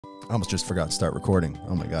I almost just forgot to start recording.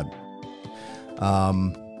 Oh my God.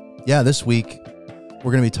 Yeah, this week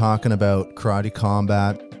we're going to be talking about karate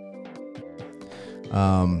combat.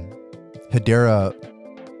 Hedera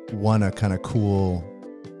won a kind of cool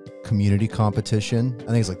community competition. I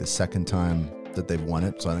think it's like the second time that they've won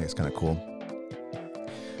it, so I think it's kind of cool.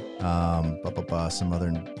 Some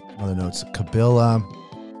other notes. Kabila,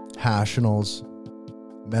 Hashionals,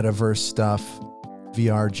 Metaverse stuff,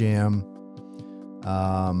 VR Jam.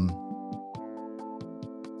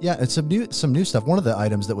 Yeah, it's some new stuff. One of the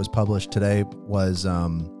items that was published today was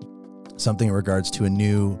something in regards to a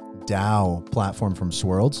new DAO platform from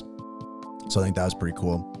Swirlds. So I think that was pretty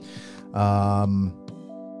cool.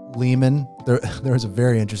 Leemon, there was a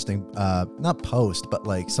very interesting, not post, but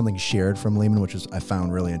like something shared from Leemon, which I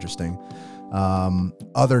found really interesting.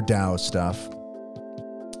 Other DAO stuff.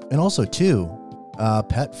 And also too,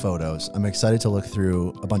 pet photos. I'm excited to look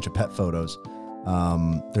through a bunch of pet photos.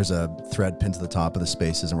 There's a thread pinned to the top of the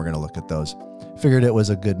spaces and we're going to look at those. Figured it was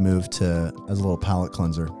a good move as a little palate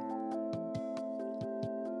cleanser.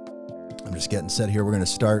 I'm just getting set here. We're going to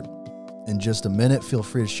start in just a minute. Feel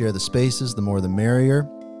free to share the spaces. The more the merrier.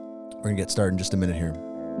 We're going to get started in just a minute here.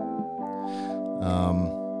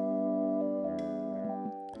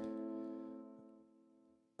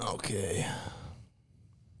 Okay.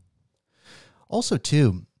 Also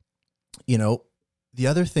too, the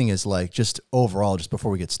other thing is like, just overall, just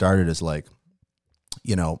before we get started, is like,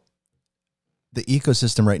 the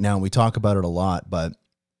ecosystem right now, and we talk about it a lot, but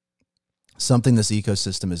something this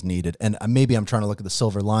ecosystem is needed. And maybe I'm trying to look at the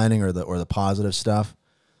silver lining or the positive stuff.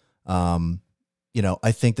 I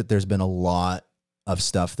think that there's been a lot of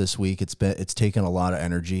stuff this week. It's taken a lot of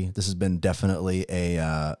energy. This has been definitely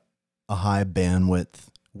a high bandwidth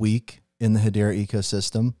week in the Hedera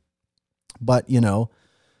ecosystem. But,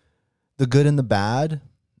 the good and the bad,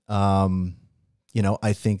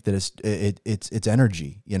 I think that it's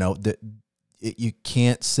energy, you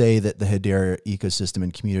can't say that the Hedera ecosystem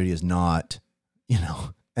and community is not,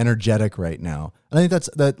 energetic right now. And I think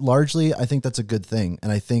I think that's a good thing.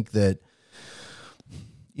 And I think that,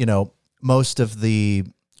 most of the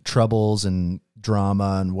troubles and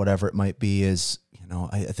drama and whatever it might be is,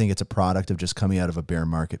 I think it's a product of just coming out of a bear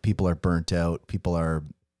market. People are burnt out. People are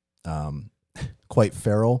quite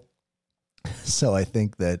feral. So I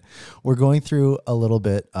think that we're going through a little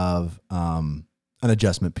bit of an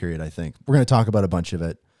adjustment period, I think. We're going to talk about a bunch of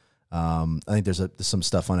it. I think there's some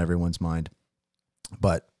stuff on everyone's mind.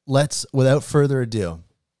 But without further ado,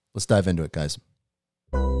 let's dive into it, guys.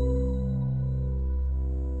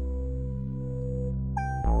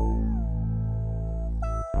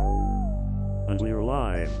 And we're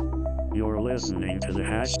live. You're listening to the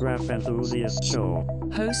Hashgraph Enthusiast Show.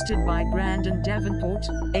 Hosted by Brandon Davenport,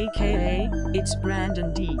 aka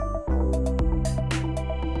itsbrandond.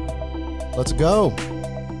 Let's go.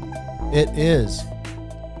 It is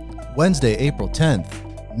Wednesday, April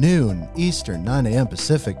 10th, noon Eastern, 9 a.m.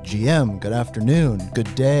 Pacific, GM. Good afternoon.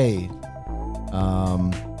 Good day.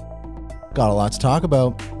 Got a lot to talk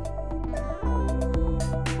about.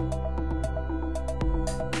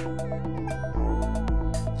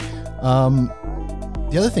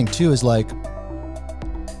 The other thing too is like,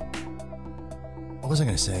 what was I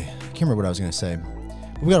going to say? I can't remember what I was going to say.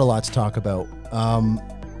 We've got a lot to talk about.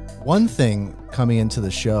 One thing coming into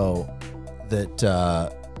the show that,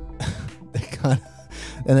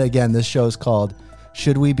 and again, this show is called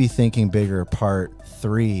Should We Be Thinking Bigger Part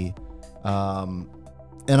 3. And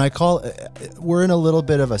we're in a little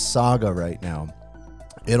bit of a saga right now.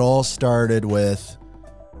 It all started with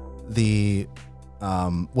the,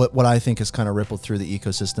 what I think has kind of rippled through the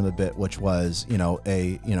ecosystem a bit, which was,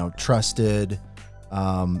 a trusted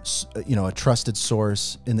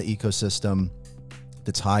source in the ecosystem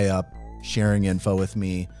that's high up sharing info with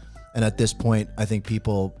me. And at this point, I think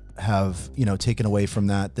people have, taken away from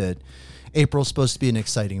that April's supposed to be an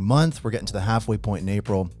exciting month. We're getting to the halfway point in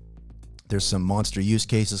April. There's some monster use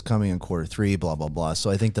cases coming in Q3, blah, blah, blah.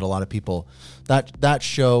 So I think that a lot of people, that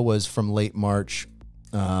show was from late March.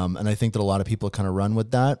 And I think that a lot of people kind of run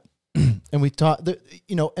with that. And we talk,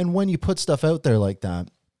 and when you put stuff out there like that,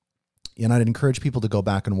 and I'd encourage people to go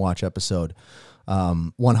back and watch episode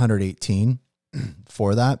 118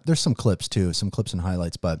 for that. There's some clips too, some clips and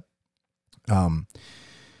highlights, but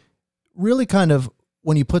really kind of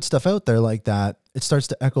when you put stuff out there like that, it starts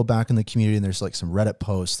to echo back in the community. And there's like some Reddit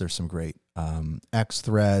posts, there's some great X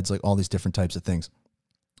threads, like all these different types of things.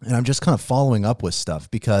 And I'm just kind of following up with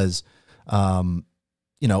stuff because some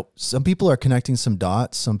people are connecting some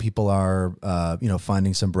dots. Some people are,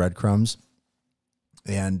 finding some breadcrumbs.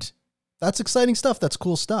 And that's exciting stuff. That's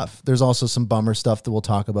cool stuff. There's also some bummer stuff that we'll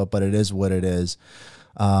talk about, but it is what it is.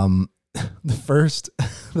 The first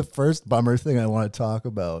bummer thing I want to talk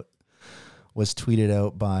about was tweeted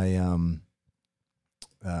out by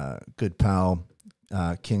good pal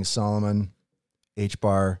King Solomon,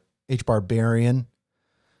 HBAR Barian,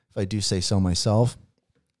 if I do say so myself,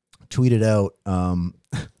 tweeted out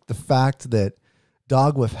the fact that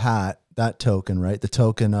Dog with Hat, that token, right? The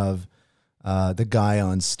token of the guy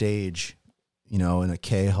on stage, you know, in a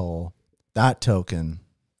K-hole, that token,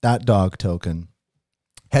 that dog token,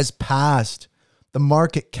 has passed the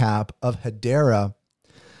market cap of Hedera.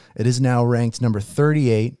 It is now ranked number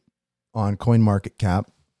 38 on CoinMarketCap,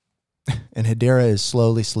 and Hedera is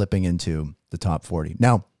slowly slipping into the top 40.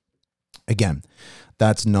 Now, again,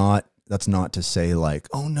 that's not to say like,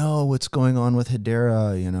 oh no, what's going on with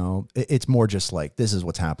Hedera? You know, it's more just like, this is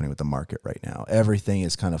what's happening with the market right now. Everything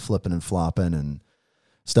is kind of flipping and flopping and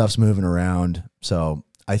stuff's moving around. So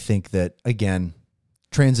I think that, again,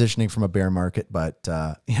 transitioning from a bear market, but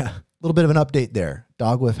yeah, a little bit of an update there.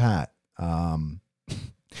 Dog with Hat.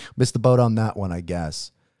 Missed the boat on that one, I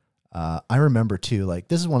guess. I remember too, like,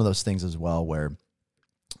 this is one of those things as well where,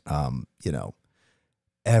 you know,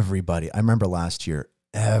 everybody, I remember last year,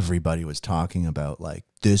 everybody was talking about like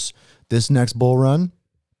this next bull run,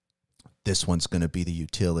 this one's going to be the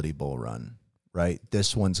utility bull run, right?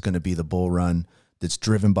 This one's going to be the bull run that's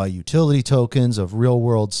driven by utility tokens of real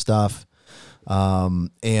world stuff.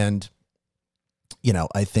 And, you know,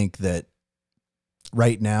 I think that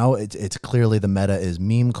right now it's clearly the meta is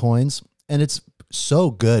meme coins, and it's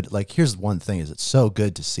so good. Like, here's one thing is it's so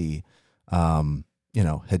good to see, you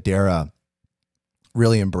know, Hedera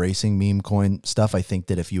really embracing meme coin stuff. I think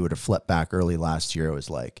that if you were to flip back early last year, it was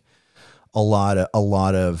like a lot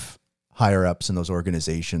of higher ups in those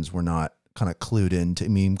organizations were not kind of clued into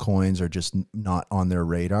meme coins or just not on their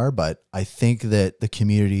radar. But I think that the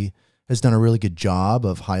community has done a really good job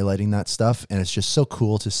of highlighting that stuff. And it's just so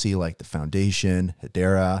cool to see like the foundation,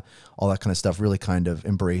 Hedera, all that kind of stuff, really kind of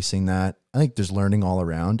embracing that. I think there's learning all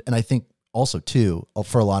around. And I think also too,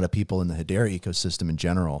 for a lot of people in the Hedera ecosystem in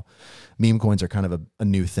general, meme coins are kind of a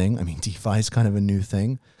new thing. I mean, DeFi is kind of a new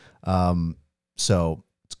thing. So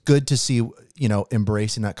it's good to see, you know,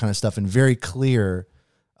 embracing that kind of stuff, and very clear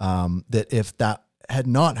that if that had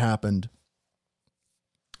not happened,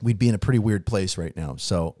 we'd be in a pretty weird place right now.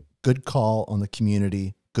 So good call on the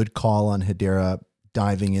community, good call on Hedera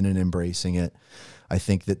diving in and embracing it. I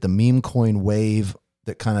think that the meme coin wave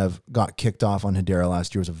that kind of got kicked off on Hedera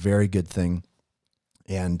last year was a very good thing.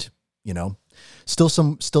 And, you know, still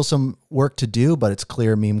some work to do, but it's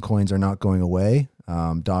clear meme coins are not going away.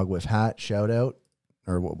 Dog with Hat, shout out,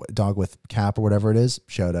 or Dog with Cap or whatever it is,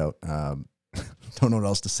 shout out. Don't know what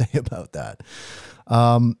else to say about that.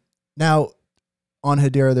 Now on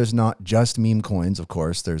Hedera, there's not just meme coins. Of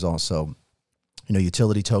course, there's also, you know,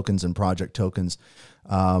 utility tokens and project tokens.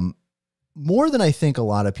 More than I think a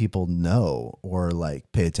lot of people know or like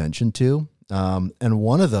pay attention to. And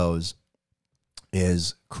one of those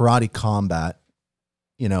is Karate Combat.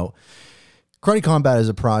 You know, Karate Combat is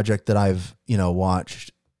a project that I've, you know,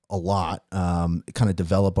 watched a lot, kind of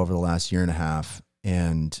develop over the last year and a half.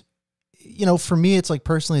 And, you know, for me, it's like,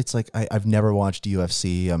 personally, it's like, I've never watched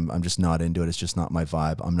UFC. I'm just not into it. It's just not my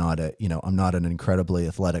vibe. I'm not an incredibly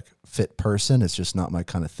athletic, fit person. It's just not my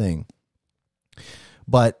kind of thing.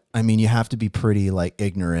 But I mean, you have to be pretty like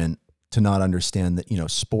ignorant to not understand that, you know,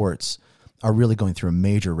 sports are really going through a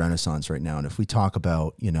major renaissance right now. And if we talk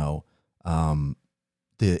about, you know,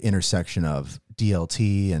 the intersection of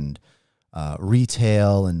DLT and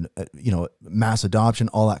retail and, you know, mass adoption,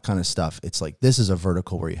 all that kind of stuff, it's like, this is a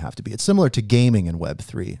vertical where you have to be. It's similar to gaming in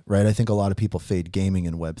Web3, right? I think a lot of people fade gaming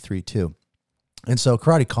in Web3 too. And so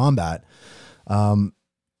Karate Combat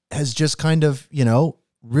has just kind of, you know,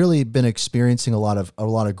 really been experiencing a lot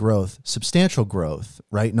of growth, substantial growth,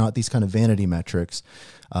 right? Not these kind of vanity metrics,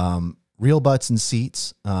 real butts and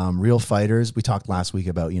seats, real fighters. We talked last week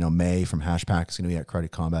about, you know, May from Hashpack is going to be at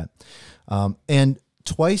Karate Combat. And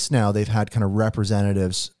twice now they've had kind of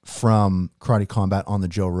representatives from Karate Combat on the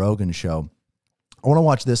Joe Rogan show. I want to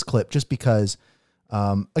watch this clip just because,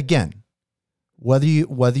 again, whether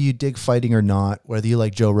you dig fighting or not, whether you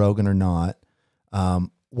like Joe Rogan or not,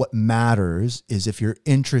 what matters is if you're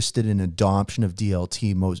interested in adoption of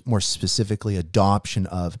DLT, more specifically adoption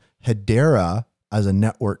of Hedera as a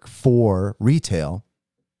network for retail,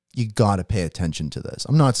 you got to pay attention to this.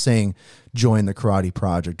 I'm not saying join the Karate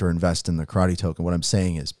project or invest in the Karate token. What I'm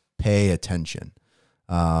saying is pay attention.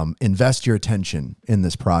 Invest your attention in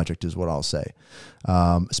this project is what I'll say.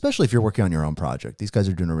 Especially if you're working on your own project. These guys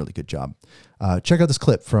are doing a really good job. Check out this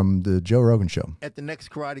clip from the Joe Rogan show. At the next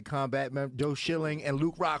Karate Combat, Joe Schilling and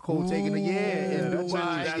Luke Rockhold taking in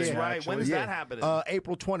Dubai. That's right. When is that happening?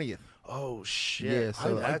 April 20th. Oh shit! Yeah,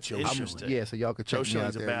 so that's interesting. So y'all could check Joe me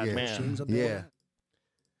out Schilling's a there. bad man. Yeah.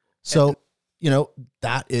 So,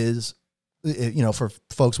 that is, for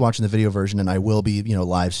folks watching the video version, and I will be,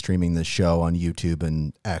 live streaming this show on YouTube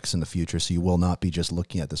and X in the future. So you will not be just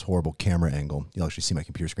looking at this horrible camera angle. You'll actually see my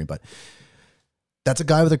computer screen, but that's a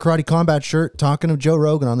guy with a Karate Combat shirt talking to Joe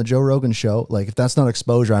Rogan on the Joe Rogan show. Like, if that's not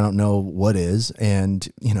exposure, I don't know what is. And,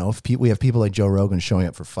 if we have people like Joe Rogan showing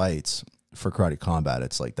up for fights for Karate Combat,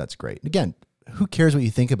 it's like, that's great. Again, who cares what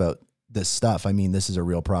you think about this stuff? I mean, this is a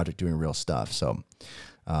real project doing real stuff. So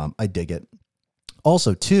I dig it.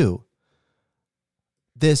 Also, too,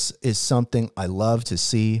 this is something I love to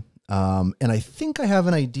see. And I think I have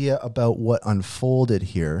an idea about what unfolded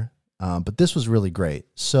here. But this was really great.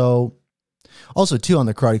 So also, too, on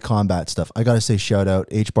the Karate Combat stuff, I got to say shout out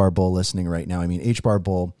HBAR Bull listening right now. I mean, HBAR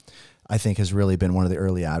Bull, I think, has really been one of the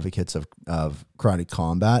early advocates of Karate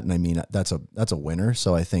Combat. And I mean, that's a winner.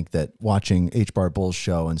 So I think that watching HBAR Bull's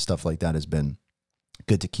show and stuff like that has been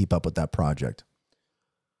good to keep up with that project.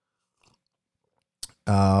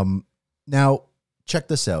 Now, check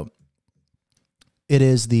this out. It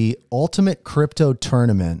is the Ultimate Crypto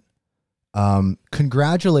Tournament.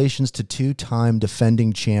 Congratulations to two-time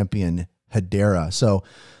defending champion Hedera. So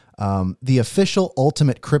the official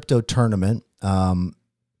Ultimate Crypto Tournament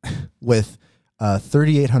with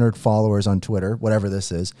 3,800 followers on Twitter, whatever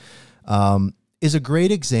this is a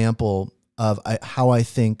great example of how I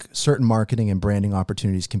think certain marketing and branding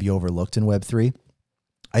opportunities can be overlooked in Web3.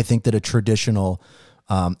 I think that a traditional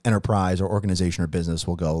enterprise or organization or business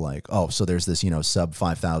will go like, oh, so there's this, sub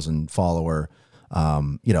 5,000 follower,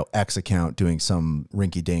 X account doing some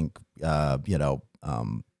rinky dink,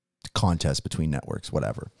 contest between networks,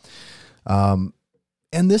 whatever. And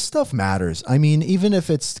this stuff matters. I mean, even if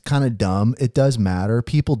it's kind of dumb, it does matter.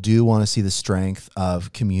 People do want to see the strength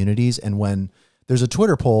of communities. And when there's a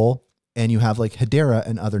Twitter poll and you have like Hedera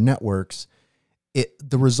and other networks,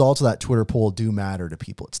 the results of that Twitter poll do matter to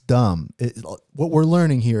people. It's dumb. What we're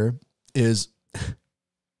learning here is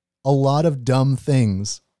a lot of dumb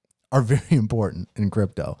things are very important in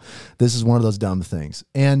crypto. This is one of those dumb things.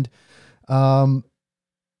 And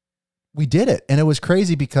we did it. And it was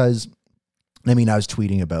crazy because, I mean, I was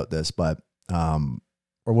tweeting about this, but,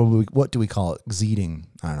 or what do we call it? Xeeting.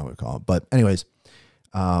 I don't know what we call it. But anyways,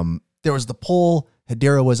 there was the poll.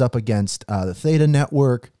 Hedera was up against the Theta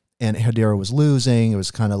network. And Hedera was losing. It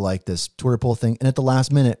was kind of like this Twitter poll thing. And at the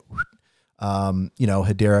last minute,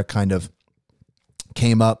 Hedera kind of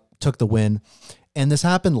came up, took the win. And this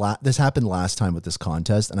happened last time with this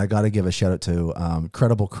contest. And I got to give a shout out to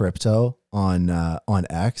Credible Crypto on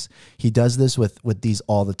X. He does this with these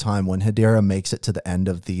all the time. When Hedera makes it to the end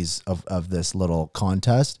of this little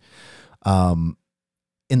contest, in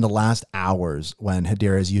the last hours, when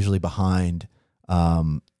Hedera is usually behind,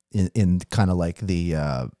 in kind of like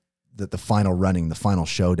the final running, the final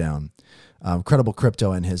showdown, Credible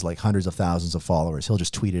Crypto and his like hundreds of thousands of followers, he'll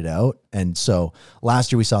just tweet it out. And so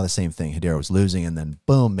last year we saw the same thing. Hedera was losing and then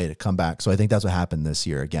boom, made a comeback. So I think that's what happened this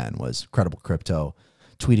year again, was Credible Crypto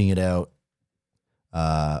tweeting it out,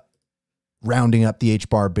 rounding up the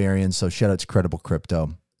HBAR. So shout out to Credible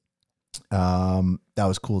Crypto. That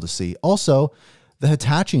was cool to see. Also, the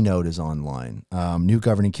Hitachi node is online. New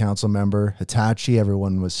governing council member, Hitachi,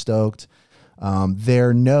 everyone was stoked.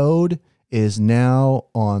 Their node is now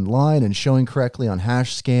online and showing correctly on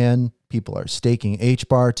Hashscan. People are staking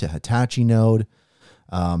HBAR to Hitachi node.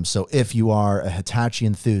 So if you are a Hitachi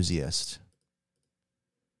enthusiast,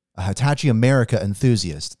 a Hitachi America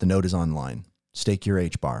enthusiast, the node is online. Stake your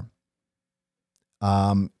HBAR.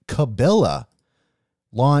 Kabila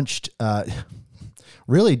launched,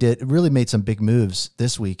 really made some big moves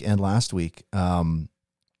this week and last week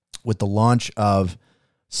with the launch of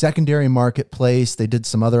secondary marketplace. They did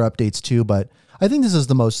some other updates too, but I think this is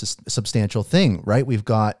the most substantial thing, right? We've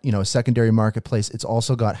got, a secondary marketplace. It's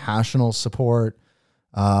also got Hashnal support.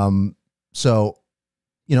 So,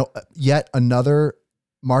 yet another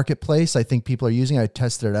marketplace I think people are using. I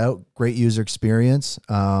tested it out. Great user experience.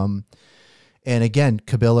 And again,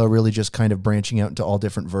 Kabila really just kind of branching out into all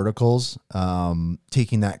different verticals,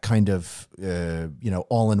 taking that kind of,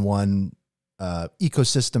 all-in-one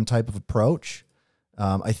ecosystem type of approach.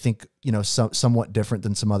 I think, somewhat different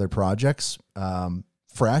than some other projects,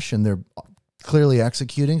 fresh, and they're clearly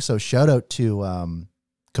executing. So shout out to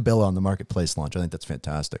Kabila on the marketplace launch. I think that's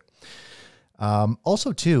fantastic.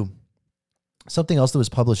 Also, too, something else that was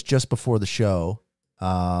published just before the show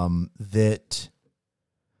that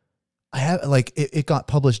I have, like, it got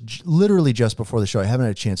published literally just before the show. I haven't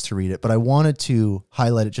had a chance to read it, but I wanted to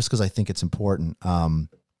highlight it just because I think it's important.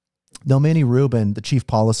 Leemon Rubin, the chief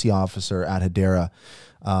policy officer at Hedera,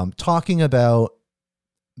 talking about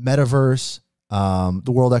metaverse,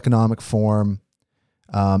 the World Economic Forum,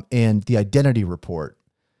 and the identity report,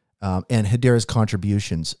 and Hedera's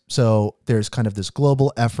contributions. So there's kind of this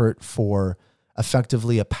global effort for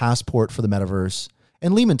effectively a passport for the metaverse.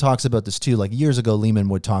 And Leemon talks about this too. Like years ago, Leemon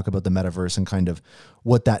would talk about the metaverse and kind of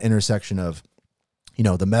what that intersection of, you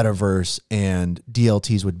know, the metaverse and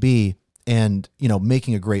DLTs would be. And, you know,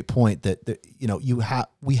 making a great point that you know,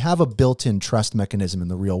 we have a built-in trust mechanism in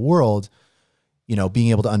the real world, you know, being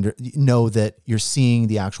able to know that you're seeing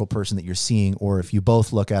the actual person that you're seeing, or if you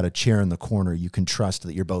both look at a chair in the corner, you can trust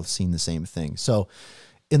that you're both seeing the same thing. So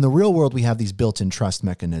in the real world, we have these built-in trust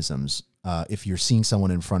mechanisms. If you're seeing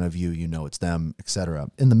someone in front of you, you know it's them,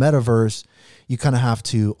 etc. In the metaverse, you kind of have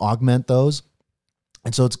to augment those.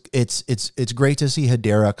 And so it's great to see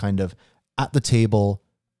Hedera kind of at the table,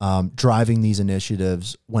 driving these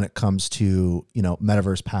initiatives when it comes to, you know,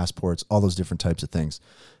 metaverse passports, all those different types of things.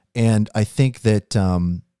 And I think that,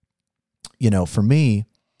 you know, for me,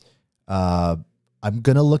 I'm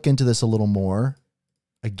going to look into this a little more.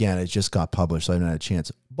 Again, it just got published, so I haven't had a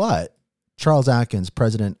chance. But Charles Atkins,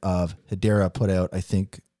 president of Hedera, put out, I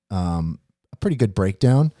think, a pretty good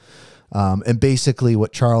breakdown. And basically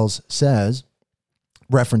what Charles says,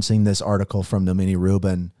 referencing this article from Leemon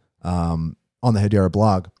Rubin on the Hedera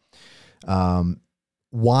blog,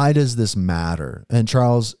 why does this matter? And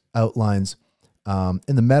Charles outlines,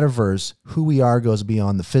 in the metaverse, who we are goes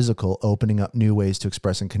beyond the physical, opening up new ways to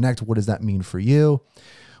express and connect. What does that mean for you?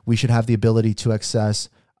 We should have the ability to access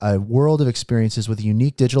a world of experiences with a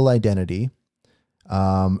unique digital identity.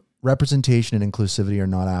 Representation and inclusivity are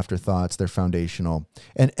not afterthoughts. They're foundational.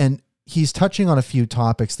 And he's touching on a few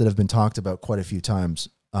topics that have been talked about quite a few times.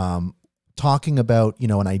 Talking about, you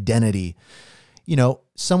know, an identity, you know,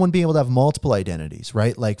 someone being able to have multiple identities,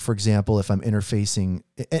 right? Like, for example, if I'm interfacing,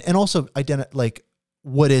 and also like,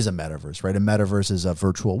 what is a metaverse, right? A metaverse is a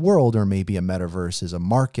virtual world, or maybe a metaverse is a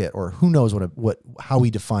market, or who knows how we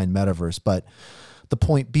define metaverse. But the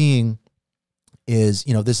point being is,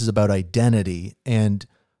 you know, this is about identity and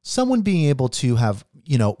someone being able to have,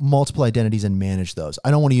 you know, multiple identities and manage those. I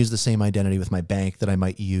don't want to use the same identity with my bank that I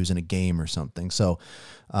might use in a game or something. So,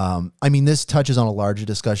 I mean, this touches on a larger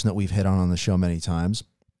discussion that we've hit on the show many times.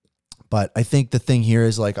 But I think the thing here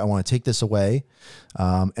is, like, I want to take this away,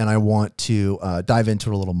 and I want to dive into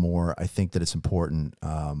it a little more. I think that it's important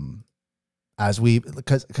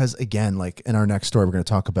because again, like in our next story, we're going to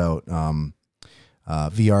talk about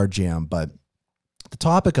VR Jam. But the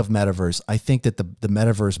topic of metaverse, I think that the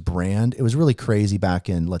metaverse brand, it was really crazy back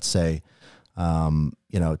in, let's say,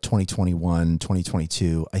 you know, 2021,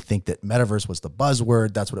 2022. I think that metaverse was the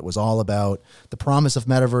buzzword. That's what it was all about. The promise of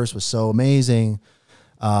metaverse was so amazing.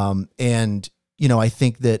 And, you know, I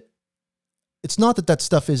think that it's not that that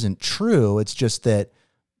stuff isn't true. It's just that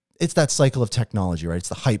it's that cycle of technology, right? It's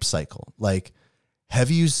the hype cycle. Like,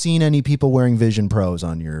 have you seen any people wearing Vision Pros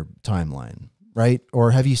on your timeline, right?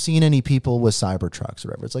 Or have you seen any people with Cybertrucks or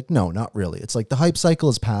whatever? It's like, no, not really. It's like the hype cycle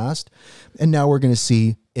is past. And now we're going to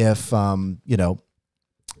see if, you know,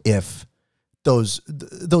 if those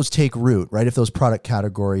take root, right? If those product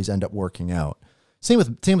categories end up working out. Same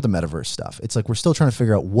with the metaverse stuff. It's like we're still trying to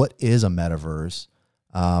figure out what is a metaverse,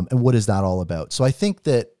 and what is that all about. So I think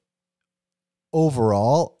that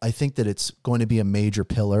overall, I think that it's going to be a major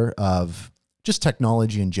pillar of just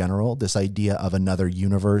technology in general. This idea of another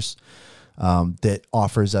universe that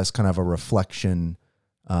offers us kind of a reflection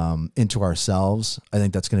into ourselves. I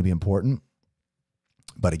think that's going to be important.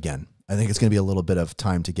 But again, I think it's going to be a little bit of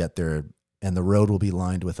time to get there, and the road will be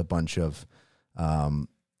lined with a bunch of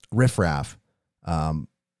riffraff.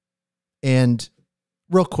 And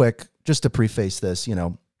real quick, just to preface this, you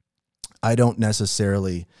know, I don't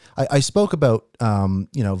necessarily, I spoke about,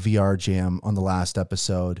 you know, VR Jam on the last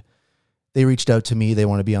episode. They reached out to me. They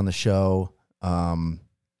want to be on the show. And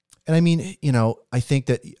I mean, you know, I think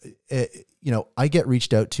that, you know, I get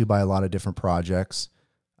reached out to by a lot of different projects,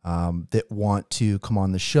 that want to come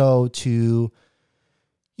on the show to,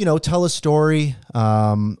 you know, tell a story,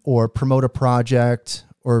 or promote a project,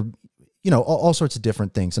 or, you know, all sorts of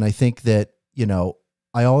different things. And I think that, you know,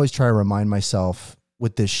 I always try to remind myself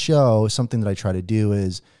with this show, something that I try to do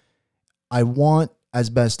is I want, as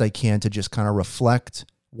best I can, to just kind of reflect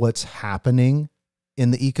what's happening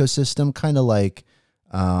in the ecosystem, kind of like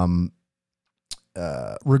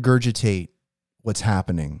regurgitate what's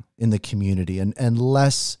happening in the community, and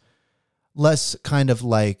less less kind of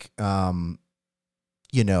like,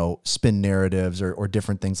 you know, spin narratives or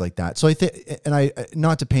different things like that. So I think, and I,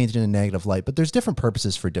 not to paint it in a negative light, but there's different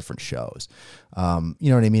purposes for different shows. You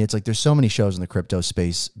know what I mean? It's like, there's so many shows in the crypto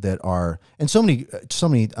space that are, and so many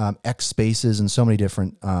X spaces and so many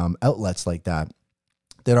different outlets like that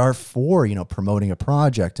are for, you know, promoting a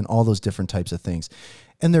project and all those different types of things.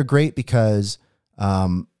 And they're great because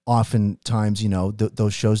oftentimes, you know,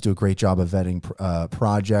 those shows do a great job of vetting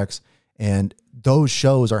projects, and those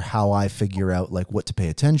shows are how I figure out like what to pay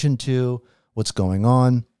attention to, what's going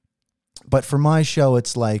on. But for my show,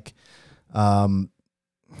 it's like,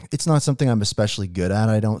 it's not something I'm especially good at,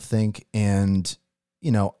 I don't think. And,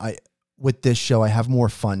 you know, with this show, I have more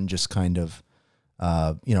fun just kind of,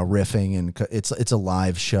 you know, riffing, and it's a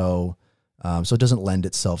live show. So it doesn't lend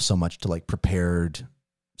itself so much to like prepared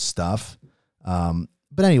stuff.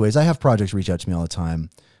 But anyways, I have projects reach out to me all the time.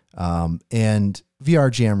 And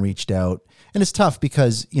VR Jam reached out, and it's tough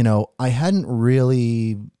because, you know, I hadn't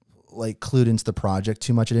really like clued into the project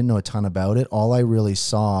too much. I didn't know a ton about it. All I really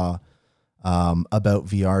saw, about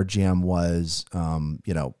VR Jam was,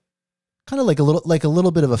 you know, kind of like a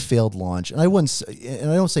little bit of a failed launch. And I don't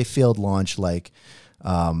say failed launch, like,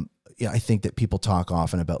 yeah, I think that people talk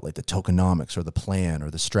often about like the tokenomics or the plan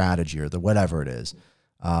or the strategy or the whatever it is.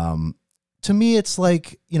 To me, it's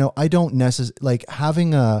like, you know, I don't necessarily like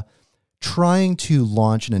trying to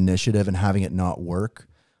launch an initiative and having it not work.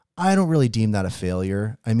 I don't really deem that a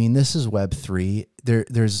failure. I mean, this is Web3.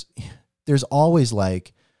 There's always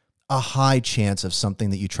like a high chance of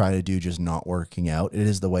something that you try to do just not working out. It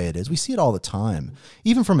is the way it is. We see it all the time,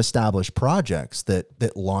 even from established projects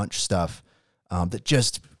that launch stuff that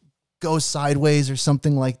just goes sideways or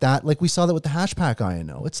something like that. Like we saw that with the Hashpack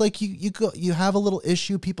INO. It's like you have a little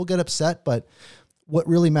issue, people get upset, but what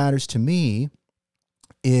really matters to me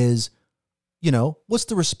is, you know, what's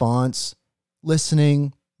the response,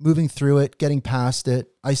 listening, moving through it, getting past it.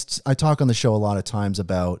 I talk on the show a lot of times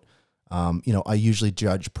about, you know, I usually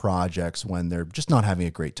judge projects when they're just not having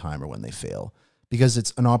a great time or when they fail, because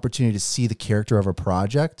it's an opportunity to see the character of a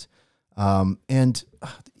project. And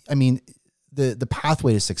I mean, the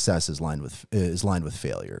pathway to success is lined with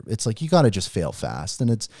failure. It's like, you got to just fail fast.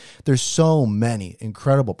 And there's so many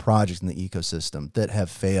incredible projects in the ecosystem that have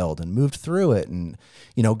failed and moved through it and,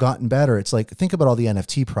 you know, gotten better. It's like, think about all the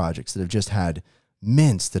NFT projects that have just had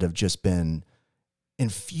mints that have just been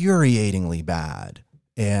infuriatingly bad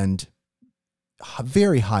and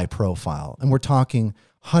very high profile. And we're talking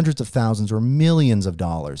hundreds of thousands or millions of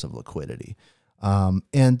dollars of liquidity.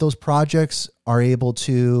 And those projects are able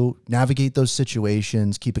to navigate those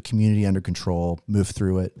situations, keep a community under control, move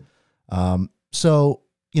through it. So,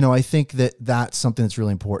 you know, I think that that's something that's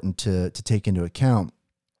really important to take into account.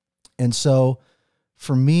 And so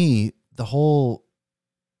for me, the whole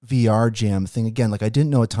VR Jam thing, again, like I didn't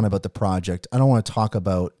know a ton about the project. I don't want to talk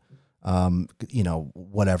about, you know,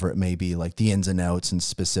 whatever it may be, like the ins and outs and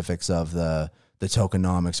specifics of the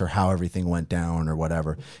tokenomics or how everything went down or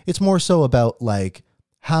whatever. It's more so about like,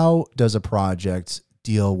 how does a project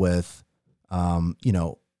deal with, you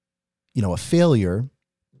know, a failure,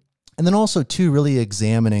 and then also too, really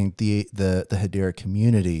examining the hedera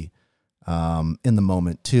community, in the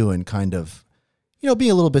moment too, and kind of, you know,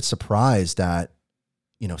 being a little bit surprised at,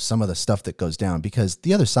 you know, some of the stuff that goes down, because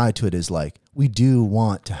the other side to it is like, we do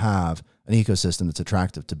want to have an ecosystem that's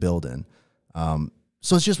attractive to build in.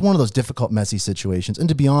 So it's just one of those difficult, messy situations. And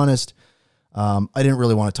to be honest, I didn't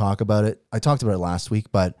really want to talk about it. I talked about it last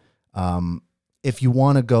week, but if you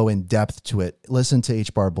want to go in depth to it, listen to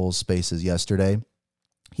HBAR Bull's Spaces yesterday.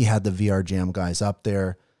 He had the VR Jam guys up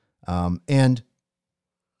there. And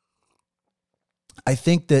I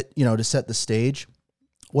think that, you know, to set the stage,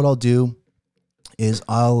 what I'll do is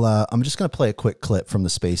I'm just going to play a quick clip from the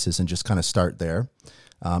Spaces and just kind of start there.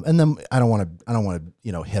 And then I don't want to,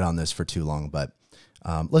 you know, hit on this for too long, but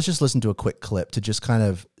let's just listen to a quick clip to just kind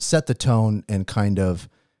of set the tone and kind of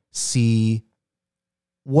see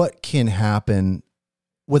what can happen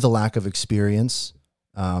with a lack of experience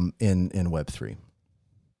in Web3.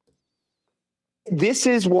 This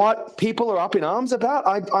is what people are up in arms about.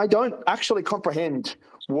 I don't actually comprehend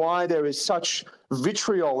why there is such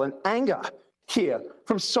vitriol and anger here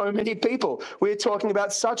from so many people. We're talking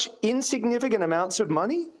about such insignificant amounts of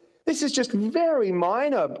money. This is just very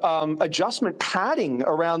minor adjustment padding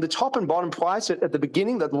around the top and bottom price at the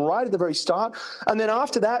beginning, right at the very start. And then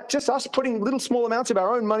after that, just us putting little small amounts of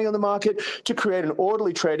our own money on the market to create an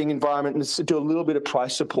orderly trading environment and to do a little bit of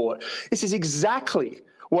price support. This is exactly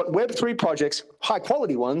what Web3 projects, high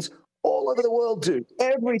quality ones, all over the world do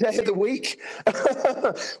every day of the week.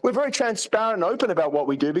 We're very transparent and open about what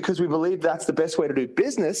we do because we believe that's the best way to do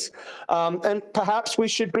business. And perhaps we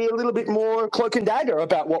should be a little bit more cloak and dagger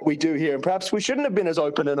about what we do here. And perhaps we shouldn't have been as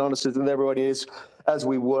open and honest as everybody is as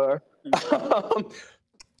we were.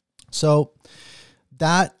 So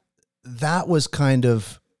that was kind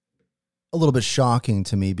of a little bit shocking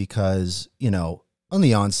to me because, you know, on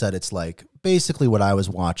the onset, it's like basically what I was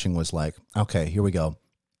watching was like, okay, here we go.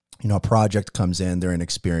 You know, a project comes in, they're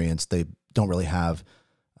inexperienced. They don't really have,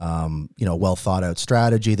 you know, well thought out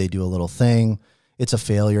strategy. They do a little thing. It's a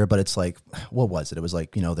failure, but it's like, what was it? It was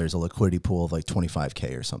like, you know, there's a liquidity pool of like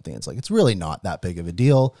 25K or something. It's like, it's really not that big of a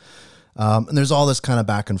deal. And there's all this kind of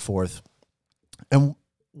back and forth. And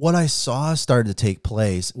what I saw started to take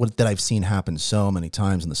place, that I've seen happen so many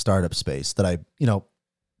times in the startup space that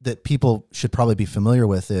that people should probably be familiar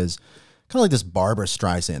with is kind of like this Barbra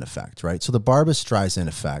Streisand effect, right? So the Barbra Streisand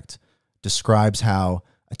effect describes how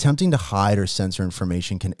attempting to hide or censor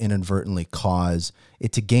information can inadvertently cause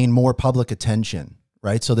it to gain more public attention,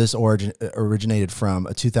 right? So this originated from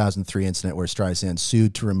a 2003 incident where Streisand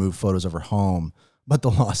sued to remove photos of her home, but the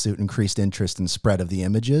lawsuit increased interest and spread of the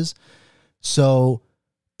images. So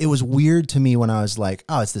it was weird to me when I was like,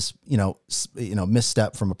 oh, it's this,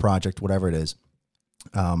 misstep from a project, whatever it is.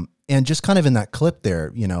 And just kind of in that clip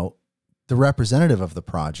there, you know, the representative of the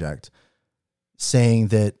project saying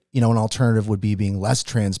that, you know, an alternative would be being less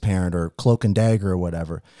transparent or cloak and dagger or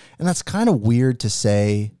whatever. And that's kind of weird to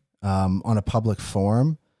say on a public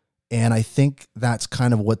forum. And I think that's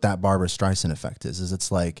kind of what that Barbra Streisand effect is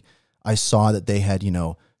it's like, I saw that they had, you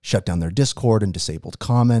know, shut down their Discord and disabled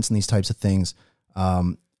comments and these types of things.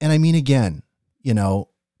 And I mean, again, you know,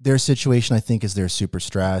 their situation, I think, is they're super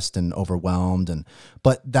stressed and overwhelmed.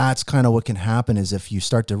 But that's kind of what can happen is if you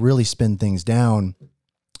start to really spin things down,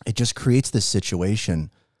 it just creates this situation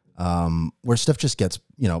where stuff just gets,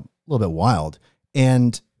 you know, a little bit wild.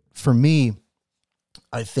 And for me,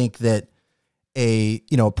 I think that a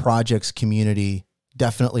project's community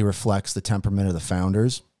definitely reflects the temperament of the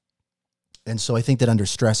founders. And so I think that under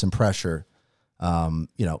stress and pressure,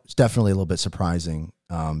 it's definitely a little bit surprising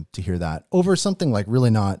to hear that over something like really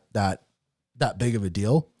not that big of a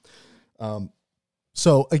deal.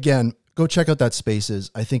 So again, go check out that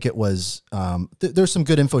Spaces. I think it was, there's some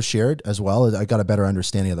good info shared as well. I got a better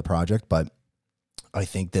understanding of the project, but I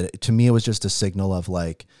think that to me, it was just a signal of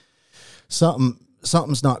like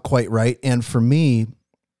something's not quite right. And for me,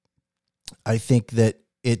 I think that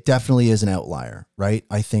it definitely is an outlier, right?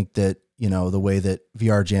 I think that, you know, the way that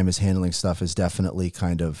VR Jam is handling stuff is definitely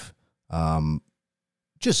kind of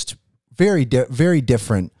just very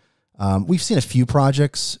different. We've seen a few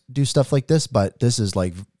projects do stuff like this, but this is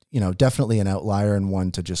like, you know, definitely an outlier and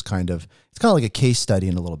one to just kind of, it's kind of like a case study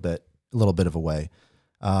in a little bit of a way.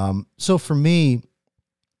 So for me,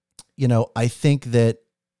 you know, I think that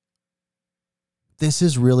this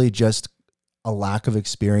is really just a lack of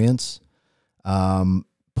experience,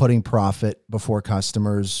 putting profit before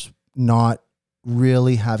customers, not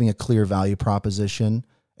really having a clear value proposition,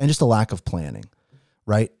 and just a lack of planning,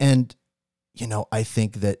 right? And, you know, I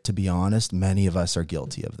think that, to be honest, many of us are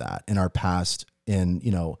guilty of that in our past, in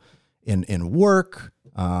work,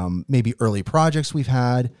 maybe early projects we've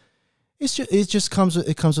had. It comes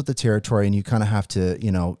with the territory, and you kind of have to,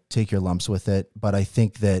 you know, take your lumps with it. But I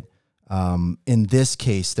think that in this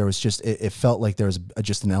case, there was just, it felt like there was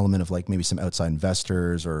just an element of like maybe some outside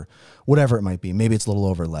investors or whatever it might be. Maybe it's a little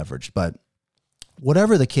over leveraged, but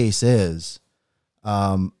whatever the case is,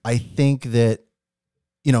 I think that,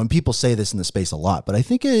 you know, and people say this in the space a lot, but I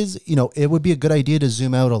think it is, you know, it would be a good idea to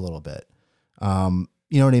zoom out a little bit.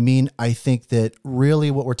 You know what I mean? I think that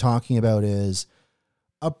really what we're talking about is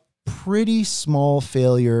a pretty small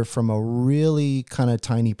failure from a really kind of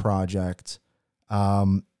tiny project.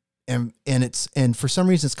 And for some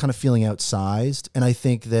reason it's kind of feeling outsized. And I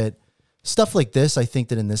think that stuff like this, I think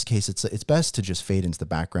that in this case, it's best to just fade into the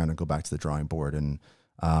background and go back to the drawing board and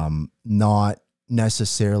not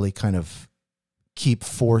necessarily kind of keep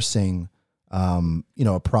forcing,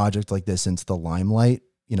 a project like this into the limelight.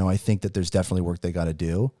 You know, I think that there's definitely work they got to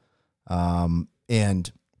do.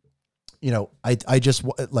 And, you know, I just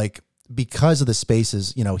like, because of the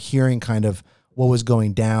Spaces, you know, hearing kind of what was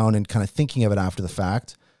going down and kind of thinking of it after the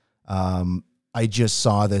fact, I just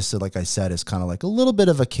saw this, like I said, as kind of like a little bit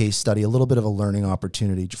of a case study, a little bit of a learning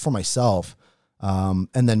opportunity for myself. And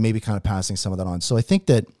then maybe kind of passing some of that on. So I think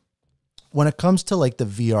that when it comes to like the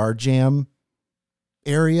VR Jam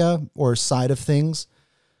area or side of things,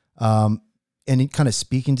 and kind of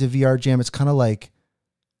speaking to VR Jam, it's kind of like,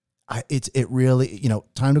 it really, you know,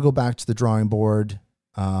 time to go back to the drawing board.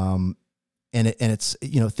 it's,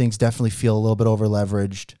 things definitely feel a little bit over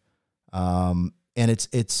leveraged. And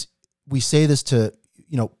we say this to,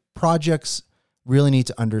 projects really need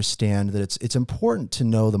to understand that it's important to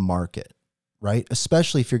know the market, right?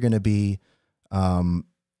 Especially if you're going to be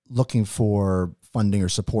looking for funding or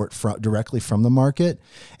support directly from the market,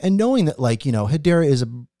 and knowing that hedera is a,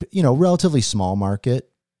 relatively small market.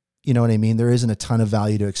 You know what I mean? There isn't a ton of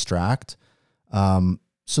value to extract.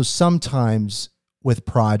 So sometimes with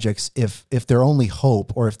projects, if their only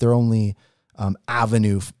hope or if their only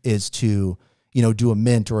avenue is to, do a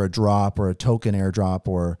mint or a drop or a token airdrop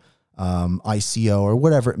or ICO or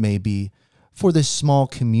whatever it may be for this small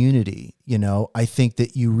community, I think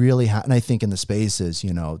that you really have, and I think in the spaces, the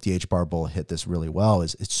HBAR bull hit this really well,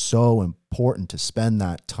 is it's so important to spend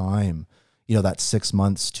that time, that 6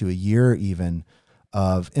 months to a year even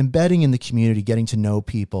of embedding in the community, getting to know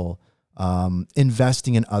people,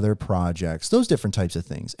 investing in other projects, those different types of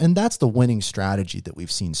things. And that's the winning strategy that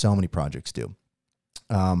we've seen so many projects do.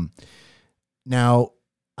 Now,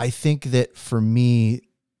 I think that for me,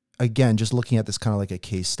 again, just looking at this kind of like a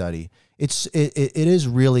case study, it is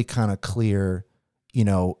really kind of clear,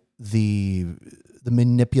 the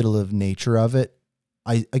manipulative nature of it.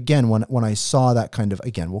 When I saw that kind of,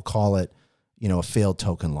 again, we'll call it, a failed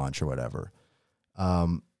token launch or whatever.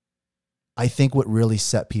 I think what really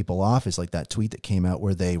set people off is like that tweet that came out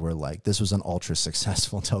where they were like, this was an ultra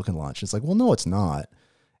successful token launch. It's like, well, no, it's not.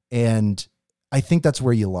 And I think that's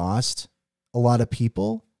where you lost a lot of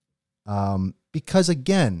people. Because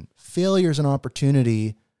again, failure is an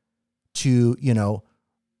opportunity to,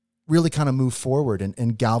 really kind of move forward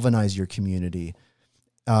and galvanize your community,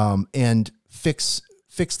 and fix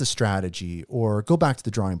the strategy or go back to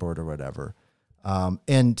the drawing board or whatever.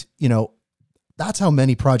 And that's how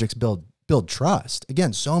many projects build trust.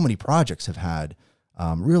 Again, so many projects have had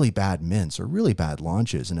really bad mints or really bad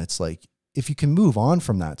launches. And it's like, if you can move on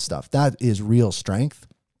from that stuff, that is real strength.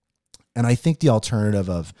 And I think the alternative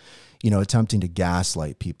of, attempting to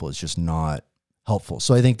gaslight people is just not helpful.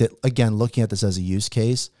 So I think that, again, looking at this as a use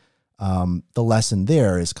case, the lesson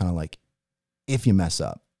there is kind of like, if you mess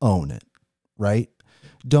up, own it, right?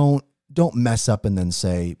 Don't mess up and then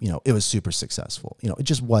say, it was super successful. It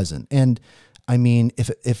just wasn't. And I mean, if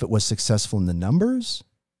it was successful in the numbers,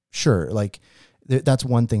 sure, like that's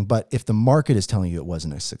one thing. But if the market is telling you it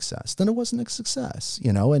wasn't a success, then it wasn't a success,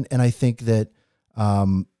 and I think that,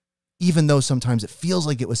 even though sometimes it feels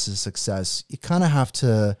like it was a success, you kind of have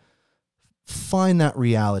to find that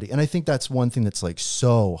reality. And I think that's one thing that's like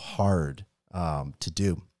so hard to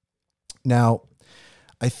do. Now,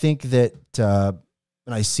 I think that,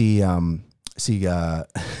 and I see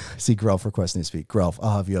Grelf requesting to speak. Grelf,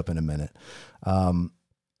 I'll have you up in a minute. The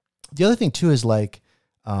other thing too is like,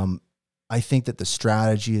 I think that the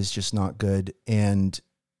strategy is just not good. And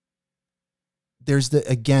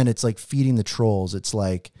again, it's like feeding the trolls. It's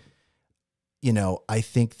like, I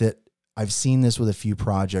think that I've seen this with a few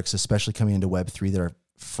projects, especially coming into Web3 that are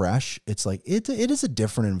fresh. It's like, it is a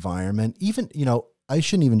different environment. Even, I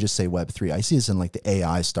shouldn't even just say Web3. I see this in like the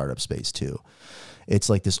AI startup space too. It's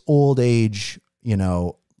like this old age,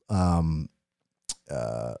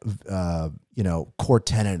 core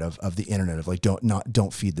tenet of the internet of like,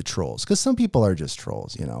 don't feed the trolls. Cause some people are just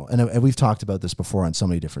trolls, and we've talked about this before on so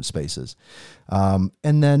many different spaces. And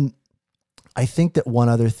then I think that one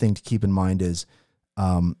other thing to keep in mind is,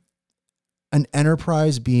 an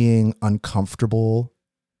enterprise being uncomfortable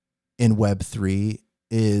in Web3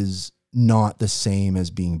 is not the same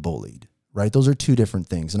as being bullied, right? Those are two different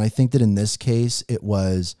things. And I think that in this case, it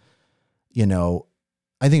was,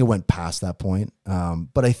 I think it went past that point.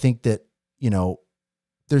 But I think that,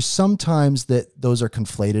 there's sometimes that those are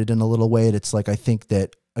conflated in a little way. It's like, I think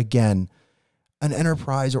that, again, an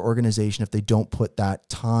enterprise or organization, if they don't put that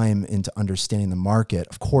time into understanding the market,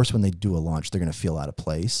 of course, when they do a launch, they're going to feel out of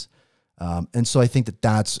place. And so I think that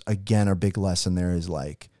that's, again, our big lesson there is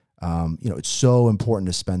like, it's so important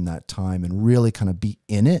to spend that time and really kind of be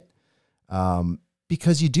in it.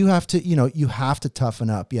 Because you do have to, you have to toughen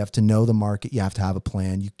up. You have to know the market. You have to have a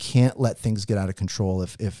plan. You can't let things get out of control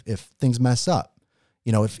if things mess up.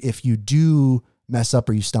 If you do mess up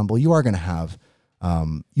or you stumble, you are going to have,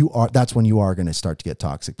 that's when you are going to start to get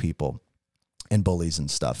toxic people and bullies and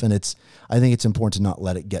stuff. And I think it's important to not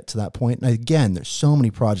let it get to that point. And again, there's so many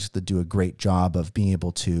projects that do a great job of being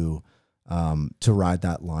able to ride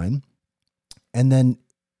that line. And then,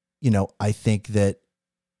 I think that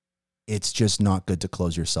it's just not good to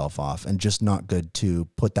close yourself off and just not good to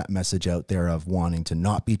put that message out there of wanting to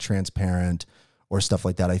not be transparent or stuff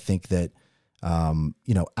like that. I think that,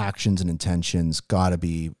 actions and intentions gotta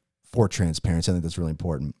be for transparency. I think that's really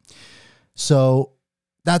important. So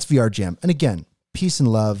that's VR Jam. And again, peace and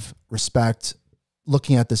love, respect,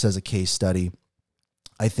 looking at this as a case study.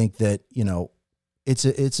 I think that, you know,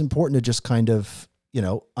 it's important to just kind of, you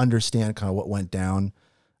know, understand kind of what went down.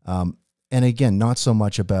 And again, not so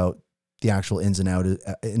much about the actual ins and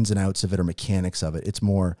outs of it or mechanics of it. It's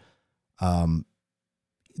more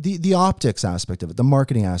the optics aspect of it, the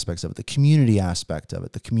marketing aspects of it, the community aspect of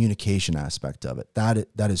it, the communication aspect of it.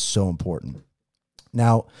 That is so important.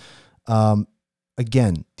 Now,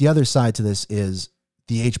 again, the other side to this is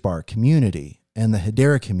the HBAR community and the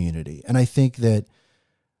hedera community. And I think that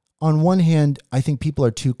on one hand, I think people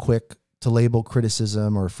are too quick to label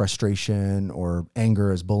criticism or frustration or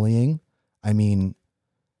anger as bullying. I mean,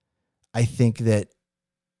 I think that,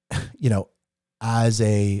 you know, as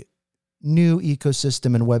a new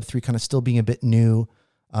ecosystem and Web3 kind of still being a bit new,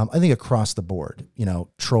 I think across the board, you know,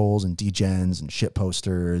 trolls and degens and shit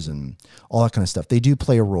posters and all that kind of stuff, they do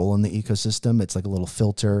play a role in the ecosystem. It's like a little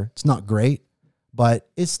filter. It's not great, but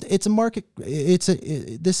it's a market.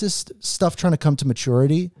 This is stuff trying to come to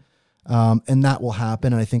maturity. And that will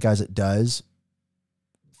happen. And I think as it does,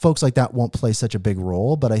 folks like that won't play such a big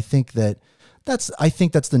role. But I think that's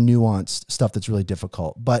the nuanced stuff that's really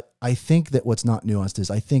difficult. But I think that what's not nuanced is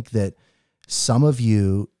I think that some of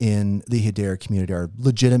you in the hedera community are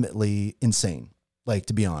legitimately insane. Like,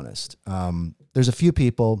 to be honest, there's a few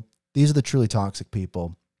people, these are the truly toxic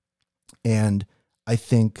people. And I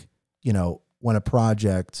think, you know, when a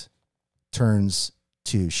project turns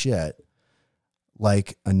to shit,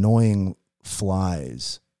 like annoying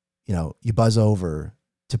flies, you know, you buzz over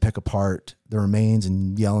to pick apart the remains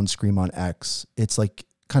and yell and scream on X. It's like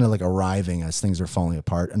kind of like arriving as things are falling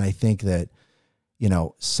apart. And I think that, you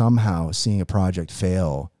know, somehow seeing a project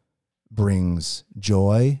fail brings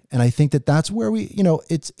joy. And I think that that's where we, you know,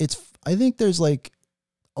 I think there's like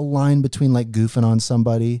a line between like goofing on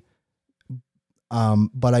somebody.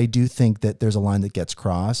 But I do think that there's a line that gets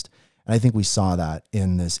crossed. And I think we saw that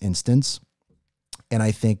in this instance. And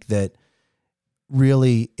I think that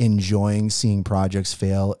really enjoying seeing projects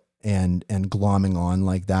fail and glomming on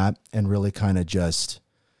like that and really kind of just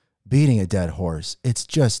beating a dead horse, it's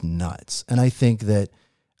just nuts. And I think that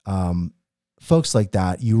folks like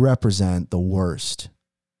that, you represent the worst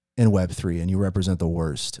in Web3 and you represent the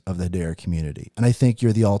worst of the hedera community. And I think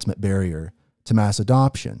you're the ultimate barrier to mass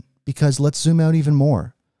adoption, because let's zoom out even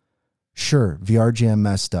more. Sure, VR Jam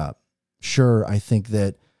messed up. Sure, I think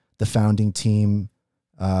that the founding team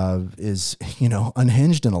is, you know,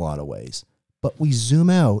 unhinged in a lot of ways. But we zoom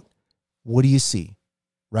out, what do you see,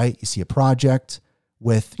 right? You see a project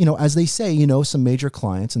with, you know, as they say, you know, some major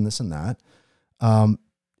clients and this and that.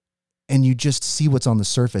 And you just see what's on the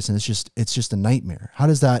surface and it's just a nightmare. How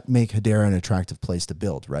does that make hedera an attractive place to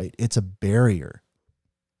build, right? It's a barrier,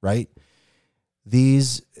 right?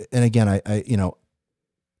 And again, I you know,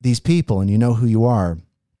 these people, and you know who you are,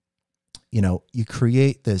 you know, you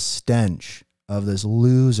create this stench of this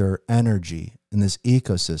loser energy in this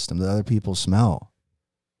ecosystem that other people smell.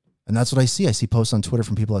 And that's what I see. I see posts on Twitter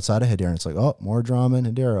from people outside of hedera, and it's like, oh, more drama in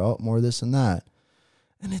hedera, oh, more this and that.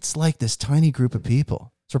 And it's like this tiny group of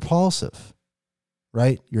people. It's repulsive,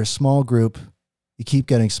 right? You're a small group. You keep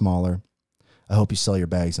getting smaller. I hope you sell your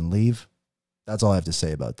bags and leave. That's all I have to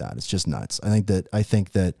say about that. It's just nuts. I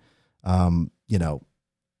think that, you know,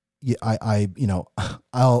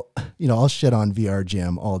 I'll shit on VR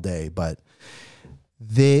Jam all day, but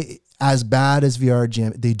as bad as VR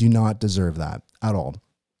Jam, they do not deserve that at all.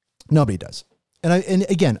 Nobody does. And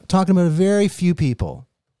again, talking about a very few people,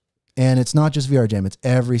 and it's not just VR Jam, it's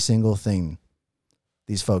every single thing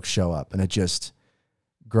these folks show up, and it just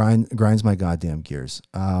grinds my goddamn gears.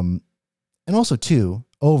 And also too,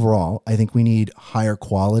 overall, I think we need higher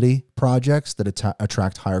quality projects that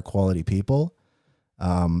attract higher quality people.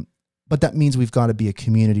 But that means we've got to be a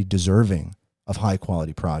community deserving of high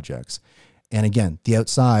quality projects. And again,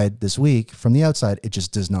 from the outside, it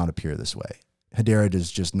just does not appear this way. Hedera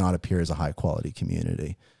does just not appear as a high quality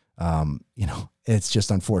community. You know, it's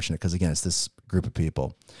just unfortunate because again, it's this group of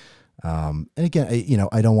people. And again,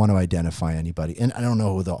 I don't want to identify anybody, and I don't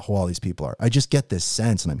know who all these people are. I just get this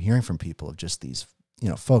sense, and I'm hearing from people of just these, you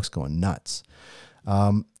know, folks going nuts.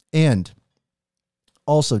 And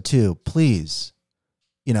also too, please,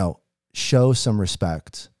 you know, show some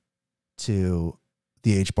respect to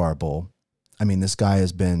the HBAR Bull. I mean, this guy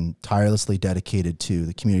has been tirelessly dedicated to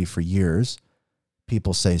the community for years.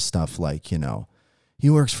 People say stuff like, you know, he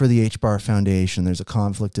works for the HBAR Foundation, there's a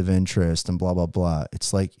conflict of interest and blah, blah, blah.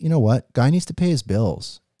 It's like, you know what? Guy needs to pay his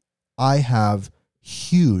bills. I have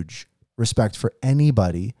huge respect for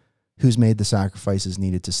anybody who's made the sacrifices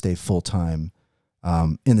needed to stay full-time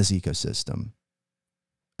in this ecosystem,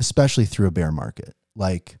 especially through a bear market.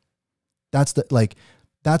 Like that's the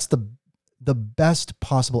best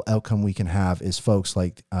possible outcome we can have is folks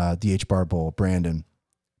like the HBAR Bull, Brandon,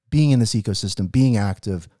 being in this ecosystem, being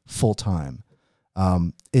active full time.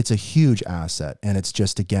 It's a huge asset. And it's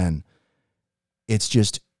just, again, it's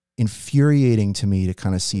just infuriating to me to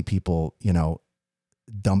kind of see people, you know,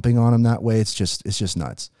 dumping on him that way. It's just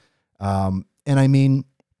nuts. And I mean,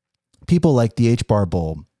 people like the HBAR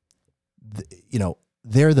Bull, you know,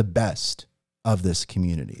 they're the best of this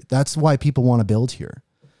community. That's why people want to build here.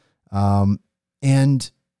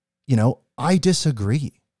 And, you know, I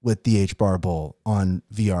disagree with the HBAR Bull on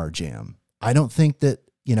VR Jam. I don't think that,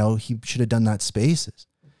 you know, he should have done that Spaces,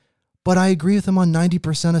 but I agree with him on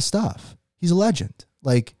 90% of stuff. He's a legend.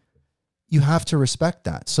 Like, you have to respect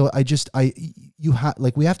that. So we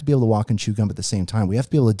have to be able to walk and chew gum at the same time. We have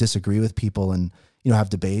to be able to disagree with people and, you know, have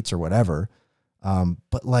debates or whatever.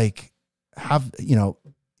 But like,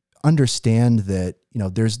 understand that, you know,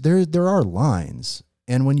 there are lines,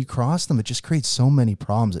 and when you cross them, it just creates so many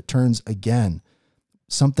problems. It turns, again,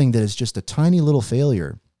 something that is just a tiny little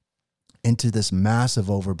failure into this massive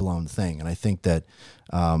overblown thing. And I think that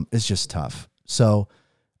it's just tough. So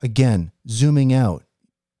again, zooming out,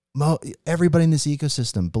 everybody in this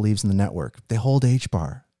ecosystem believes in the network. They hold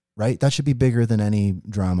HBAR, right? That should be bigger than any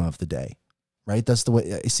drama of the day, right? That's the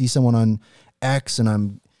way I see someone on X, and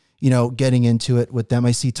I'm, you know, getting into it with them.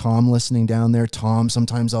 I see Tom listening down there. Tom,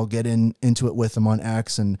 sometimes I'll get into it with him on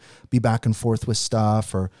X and be back and forth with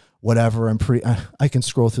stuff or whatever. I can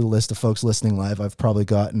scroll through the list of folks listening live. I've probably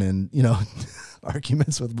gotten in, you know,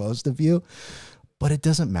 arguments with most of you, but it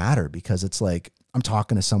doesn't matter, because it's like, I'm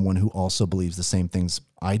talking to someone who also believes the same things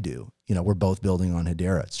I do. You know, we're both building on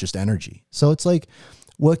Hedera. It's just energy. So it's like,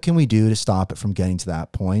 what can we do to stop it from getting to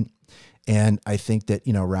that point? And I think that,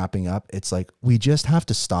 you know, wrapping up, it's like, we just have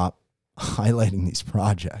to stop highlighting these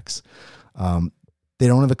projects. They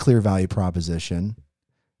don't have a clear value proposition.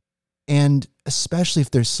 And especially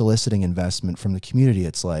if they're soliciting investment from the community,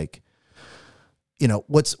 it's like, you know,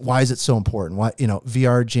 why is it so important? Why, you know,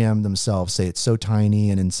 VR Jam themselves say it's so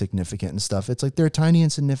tiny and insignificant and stuff. It's like, they're a tiny,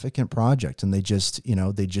 insignificant project, and they just, you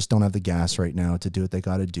know, they just don't have the gas right now to do what they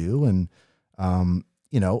got to do. And,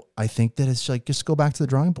 you know, I think that it's like, just go back to the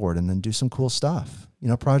drawing board and then do some cool stuff. You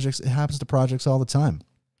know, it happens to projects all the time.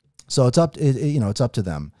 So it's up to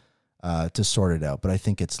them to sort it out. But I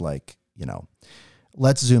think it's like, you know,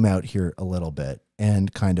 let's zoom out here a little bit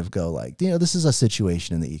and kind of go like, you know, this is a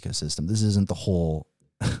situation in the ecosystem. This isn't the whole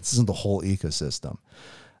ecosystem.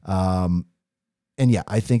 And yeah,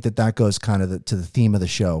 I think that goes kind of to the theme of the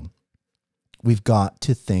show. We've got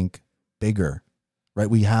to think bigger, right?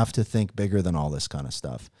 We have to think bigger than all this kind of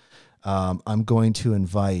stuff. I'm going to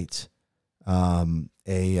invite I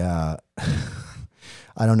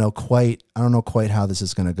don't know quite how this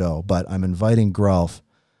is going to go, but I'm inviting Grolf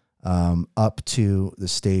up to the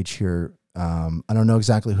stage here. I don't know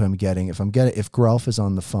exactly who I'm getting. If Grolf is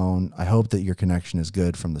on the phone, I hope that your connection is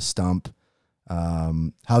good from the stump.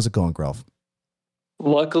 How's it going, Grolf?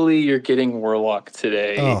 Luckily, you're getting Warlock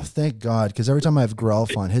today. Oh, thank God. Because every time I have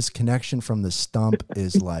Grolf on, his connection from the stump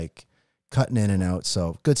is like cutting in and out.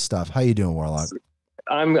 So good stuff. How you doing, Warlock?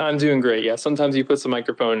 I'm doing great. Yeah, sometimes he puts the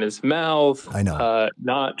microphone in his mouth. I know.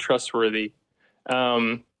 Not trustworthy.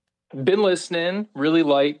 Been listening. Really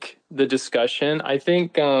like the discussion. I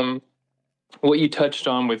think what you touched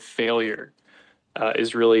on with failure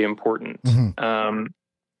is really important,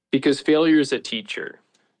 because failure is a teacher.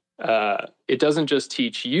 It doesn't just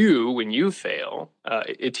teach you when you fail.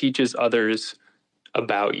 It teaches others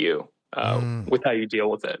about you with how you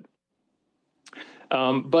deal with it.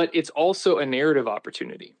 But it's also a narrative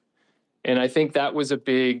opportunity. And I think that was a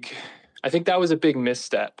big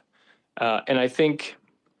misstep. And I think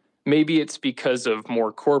maybe it's because of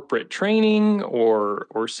more corporate training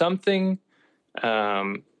or something.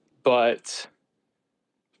 But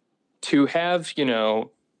to have, you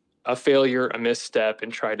know, a failure, a misstep,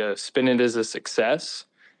 and try to spin it as a success,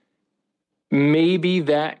 maybe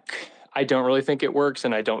that, I don't really think it works.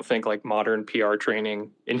 And I don't think like modern PR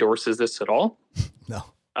training endorses this at all. No.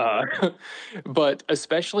 But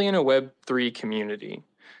especially in a Web3 community,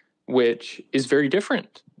 which is very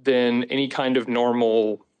different than any kind of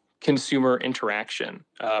normal consumer interaction.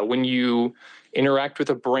 When you interact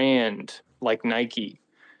with a brand like Nike,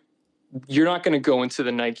 you're not going to go into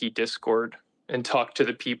the Nike Discord and talk to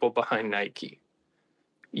the people behind Nike.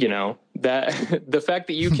 You know, that the fact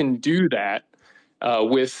that you can do that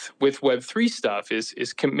with Web3 stuff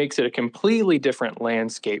makes it a completely different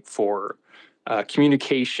landscape for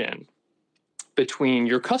communication between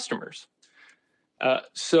your customers.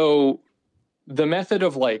 So the method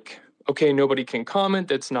of like okay, nobody can comment.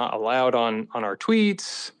 That's not allowed on our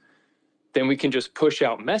tweets. Then we can just push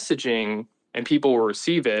out messaging and people will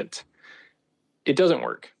receive it. It doesn't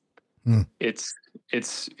work. It's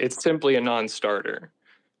simply a non-starter.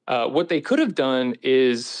 What they could have done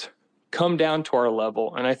is come down to our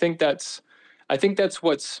level, and I think that's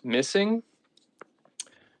what's missing.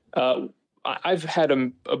 I've had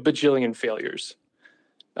a bajillion failures.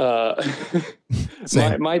 My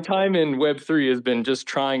time in Web3 has been just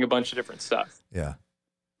trying a bunch of different stuff. Yeah.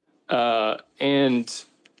 And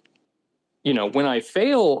you know, when I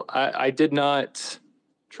fail, I did not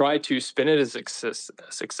try to spin it as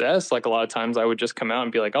success. Like a lot of times I would just come out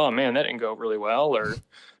and be like, oh man, that didn't go really well. Or,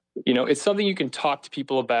 you know, it's something you can talk to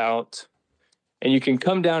people about and you can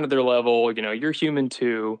come down to their level. You know, you're human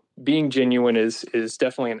too. Being genuine is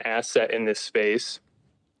definitely an asset in this space.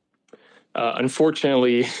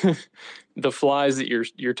 Unfortunately, the flies that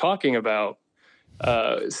you're talking about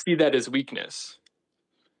see that as weakness.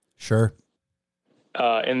 Sure.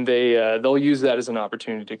 And they'll use that as an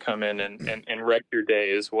opportunity to come in and wreck your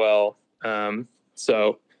day as well.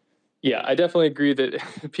 So yeah, I definitely agree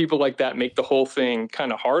that people like that make the whole thing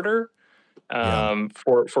kind of harder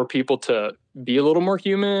for people to be a little more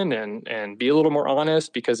human and be a little more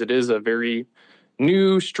honest, because it is a very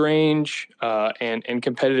new, strange, and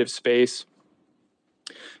competitive space.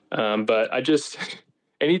 But I just,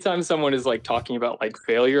 anytime someone is like talking about like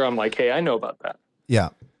failure, I'm like, hey, I know about that.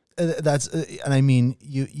 Yeah. That's, and I mean,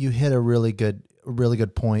 you hit a really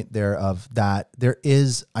good point there of that. There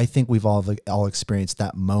is, I think we've all experienced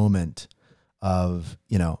that moment of,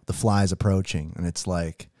 you know, the flies approaching and it's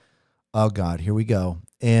like, oh God, here we go.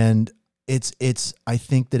 And I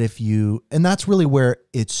think that and that's really where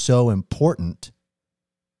it's so important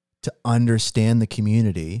to understand the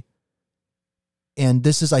community. And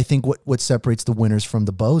this is, I think, what separates the winners from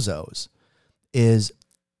the bozos is,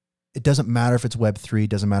 it doesn't matter if it's Web3,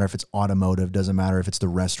 doesn't matter if it's automotive, doesn't matter if it's the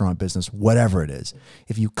restaurant business, whatever it is.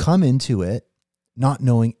 If you come into it not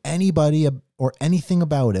knowing anybody or anything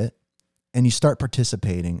about it and you start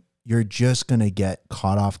participating, you're just going to get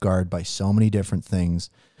caught off guard by so many different things.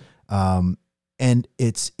 And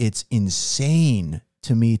it's insane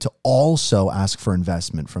to me to also ask for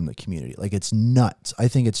investment from the community. Like, it's nuts. I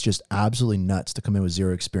think it's just absolutely nuts to come in with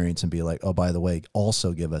zero experience and be like, oh, by the way,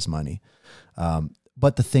 also give us money.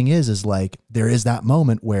 But the thing is like, there is that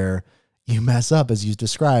moment where you mess up as you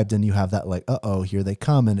described and you have that like, uh-oh, here they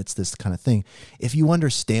come. And it's this kind of thing. If you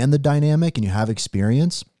understand the dynamic and you have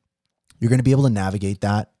experience, you're going to be able to navigate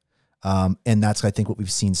that. And that's, I think, what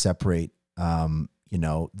we've seen separate, you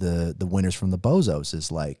know, the winners from the bozos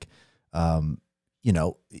is like, you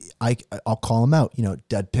know, I'll call them out, you know,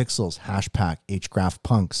 Dead Pixels, Hashpack, Hgraph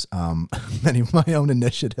Punks, many of my own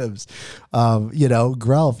initiatives, you know,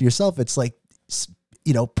 Grelf, yourself. It's like,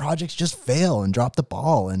 you know, projects just fail and drop the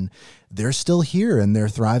ball and they're still here and they're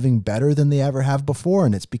thriving better than they ever have before.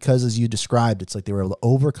 And it's because, as you described, it's like they were able to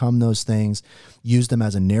overcome those things, use them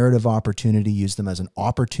as a narrative opportunity, use them as an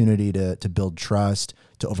opportunity to build trust,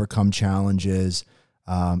 to overcome challenges.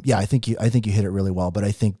 Yeah, I think you hit it really well, but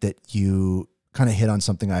I think that you kind of hit on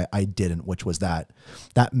something I didn't, which was that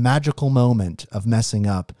magical moment of messing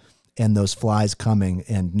up and those flies coming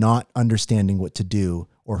and not understanding what to do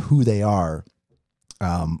or who they are.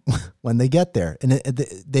 When they get there, and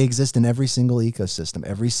they exist in every single ecosystem,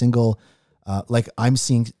 every single, like I'm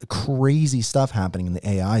seeing crazy stuff happening in the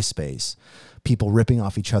AI space, people ripping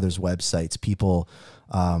off each other's websites, people,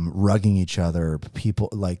 rugging each other, people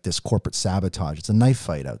like this corporate sabotage. It's a knife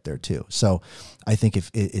fight out there too. So I think if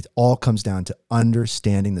it all comes down to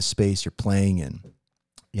understanding the space you're playing in,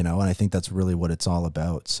 you know, and I think that's really what it's all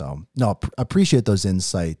about. So no, appreciate those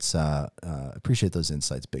insights. Appreciate those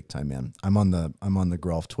insights big time, man. I'm on the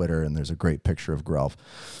Grelf Twitter and there's a great picture of Grelf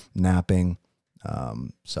napping.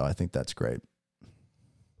 So I think that's great.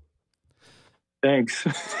 Thanks.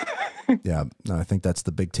 Yeah, no, I think that's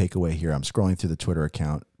the big takeaway here. I'm scrolling through the Twitter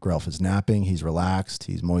account. Grelf is napping. He's relaxed.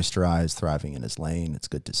 He's moisturized, thriving in his lane. It's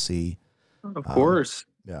good to see. Of course.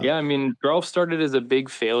 Yeah. I mean, Grelf started as a big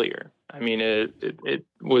failure. I mean, it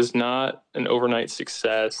was not an overnight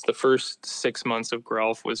success. The first 6 months of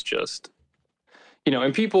Grelf was just, you know,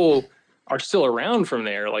 and people are still around from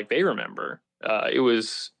there. Like, they remember. It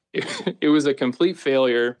was a complete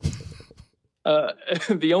failure.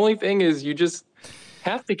 The only thing is you just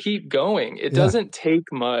have to keep going. It doesn't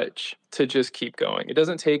take much to just keep going. It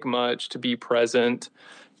doesn't take much to be present.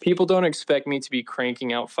 People don't expect me to be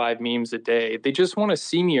cranking out 5 memes a day. They just want to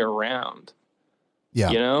see me around. Yeah.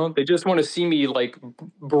 You know, they just want to see me like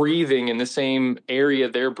breathing in the same area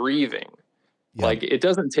they're breathing. Yeah. Like, it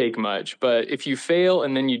doesn't take much, but if you fail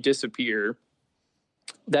and then you disappear,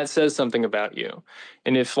 that says something about you.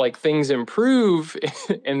 And if like things improve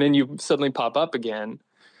and then you suddenly pop up again,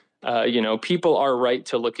 you know, people are right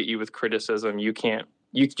to look at you with criticism. You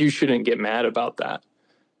shouldn't get mad about that,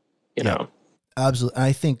 you know? Absolutely.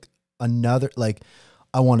 I think another, like,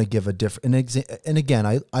 I want to give a different example. And again,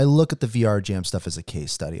 I look at the VR Jam stuff as a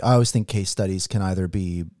case study. I always think case studies can either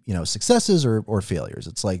be, you know, successes or failures.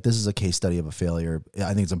 It's like, this is a case study of a failure.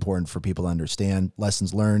 I think it's important for people to understand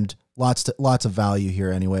lessons learned, lots of value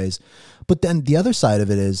here anyways. But then the other side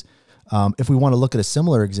of it is, if we want to look at a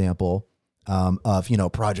similar example, of, you know,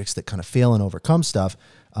 projects that kind of fail and overcome stuff,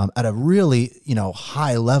 at a really, you know,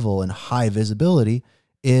 high level and high visibility,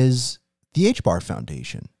 is the HBAR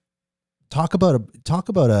Foundation. Talk about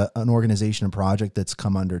an organization and project that's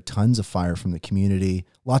come under tons of fire from the community,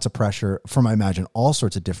 lots of pressure from, I imagine, all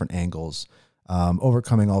sorts of different angles,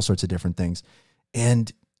 overcoming all sorts of different things. And,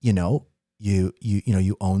 you know, you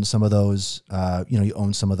own some of those, you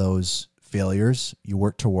own some of those failures, you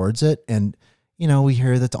work towards it. And, you know, we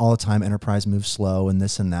hear that all the time, enterprise moves slow and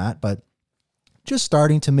this and that, but just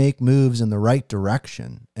starting to make moves in the right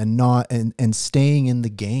direction and staying in the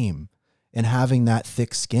game and having that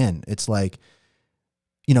thick skin. It's like,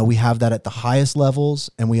 you know, we have that at the highest levels,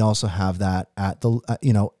 and we also have that at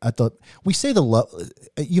the, we say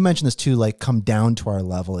you mentioned this too, like, come down to our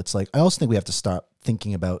level. It's like, I also think we have to start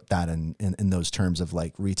thinking about that in those terms of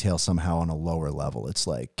like retail somehow on a lower level. It's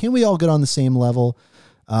like, can we all get on the same level?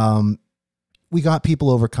 We got people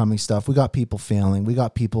overcoming stuff. We got people failing. We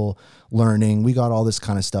got people learning. We got all this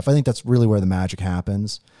kind of stuff. I think that's really where the magic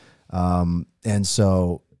happens. And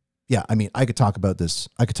so, yeah, I mean, I could talk about this.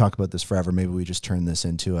 I could talk about this forever. Maybe we just turn this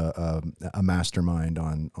into a mastermind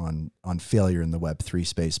on failure in the Web3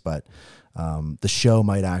 space. But the show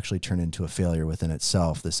might actually turn into a failure within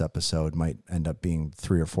itself. This episode might end up being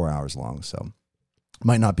 3 or 4 hours long, so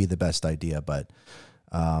might not be the best idea. But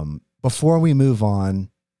before we move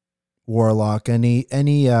on, Warlock, any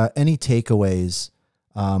takeaways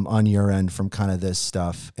on your end from kind of this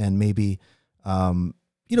stuff, and maybe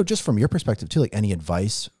just from your perspective too, like any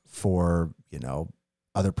advice for,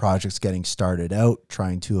 other projects getting started out,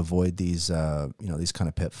 trying to avoid these, these kind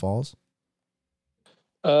of pitfalls?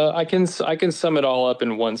 I can sum it all up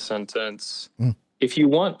in one sentence. If you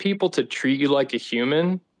want people to treat you like a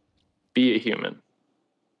human, be a human.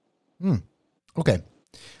 Okay.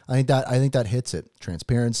 I think that hits it.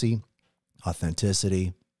 Transparency,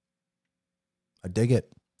 authenticity. I dig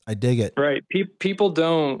it. Right. People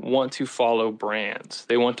don't want to follow brands.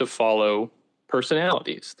 They want to follow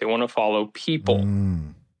personalities. They want to follow people.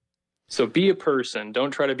 So be a person.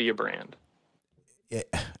 Don't try to be a brand. Yeah,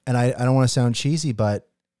 and I don't want to sound cheesy, but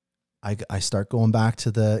I start going back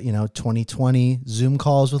to the 2020 Zoom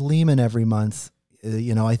calls with Leemon every month.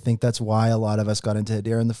 I think that's why a lot of us got into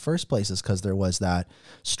hedera in the first place, is because there was that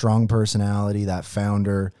strong personality, that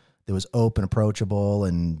founder that was open, approachable,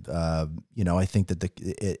 and I think that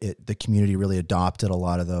the community really adopted a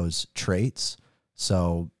lot of those traits.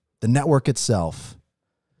 So the network itself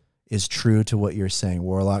is true to what you're saying.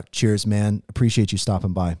 Warlock, cheers, man. Appreciate you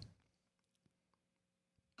stopping by.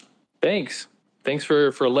 Thanks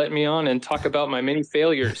for letting me on and talk about my many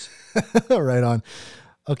failures. Right on.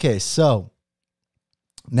 Okay, so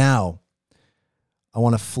now I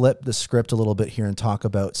want to flip the script a little bit here and talk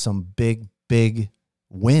about some big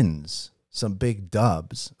wins, some big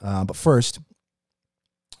dubs. But first,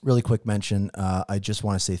 really quick mention. I just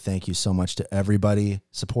want to say thank you so much to everybody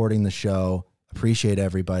supporting the show. Appreciate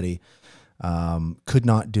everybody. Could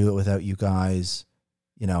not do it without you guys.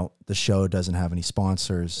 The show doesn't have any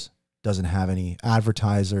sponsors, doesn't have any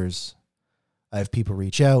advertisers. I have people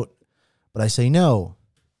reach out, but I say no.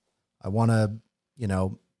 I want to,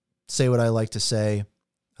 say what I like to say.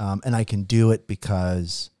 And I can do it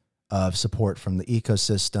because of support from the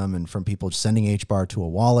ecosystem and from people sending HBAR to a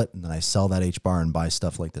wallet. And then I sell that HBAR and buy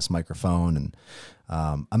stuff like this microphone. And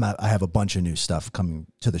I have a bunch of new stuff coming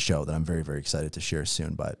to the show that I'm very, very excited to share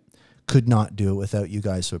soon, but could not do it without you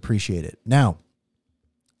guys. So appreciate it. Now,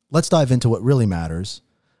 let's dive into what really matters.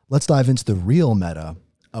 Let's dive into the real meta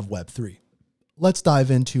of Web3. Let's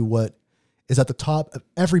dive into what is at the top of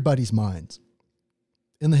everybody's minds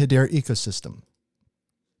in the hedera ecosystem.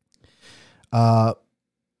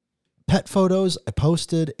 Pet photos. I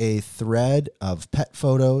posted a thread of pet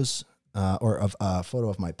photos, or of a photo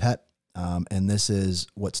of my pet. And this is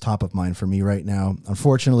what's top of mind for me right now.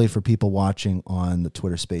 Unfortunately, for people watching on the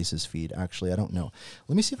Twitter Spaces feed, actually, I don't know.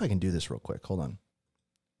 Let me see if I can do this real quick. Hold on.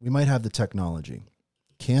 We might have the technology.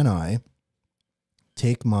 Can I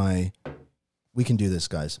take we can do this,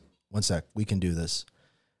 guys. One sec. We can do this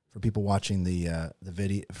for people watching the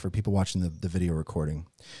video, for people watching the video recording.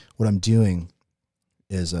 What I'm doing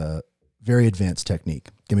is a very advanced technique.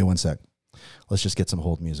 Give me one sec. Let's just get some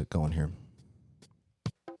hold music going here.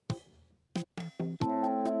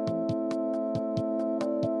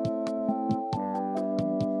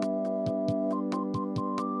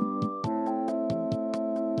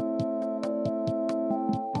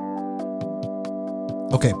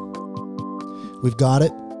 Okay, we've got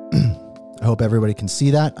it. I hope everybody can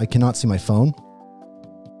see that. I cannot see my phone.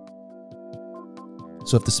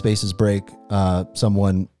 So if the spaces break,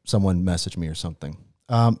 someone message me or something.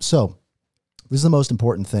 So this is the most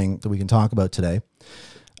important thing that we can talk about today.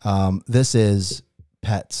 This is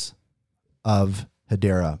pets of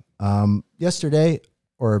hedera. Yesterday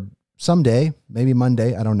or someday, maybe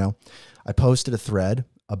Monday, I don't know, I posted a thread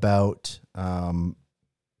about our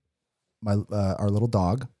little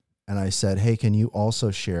dog, and I said, hey, can you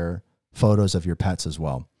also share photos of your pets as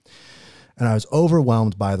well? And I was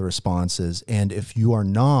overwhelmed by the responses. And if you are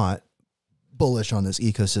not bullish on this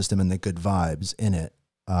ecosystem and the good vibes in it,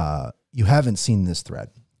 you haven't seen this thread.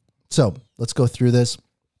 So let's go through this.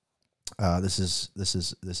 This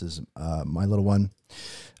is my little one.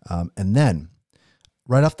 And then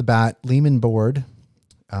right off the bat, Leemon board.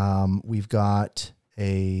 We've got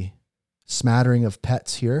a smattering of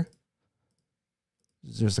pets here.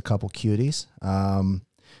 There's a couple cuties.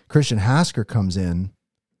 Christian Hasker comes in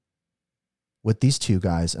with these two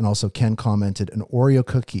guys, and also Ken commented an Oreo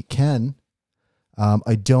cookie. Ken,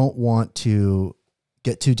 I don't want to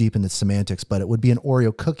get too deep into semantics, but it would be an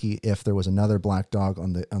Oreo cookie if there was another black dog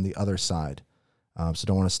on the other side. So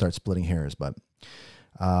don't want to start splitting hairs, but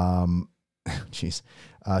geez.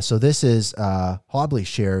 So this is Hobley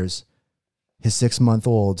shares his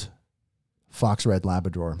 6-month-old Fox Red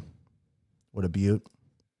Labrador. What a beaut.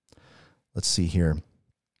 Let's see here.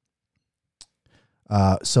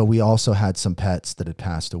 So we also had some pets that had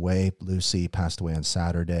passed away. Lucy passed away on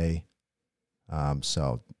Saturday.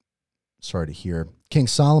 So sorry to hear. King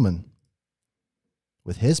Solomon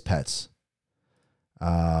with his pets.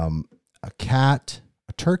 A cat,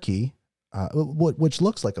 a turkey, which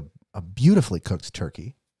looks like a beautifully cooked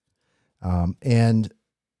turkey. And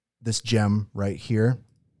this gem right here,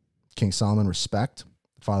 King Solomon, respect,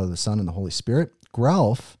 the Father, the Son, and the Holy Spirit.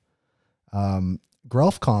 Grelf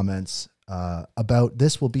comments about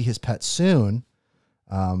this will be his pet soon.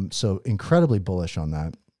 So incredibly bullish on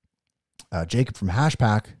that. Jacob from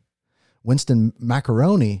Hashpack, Winston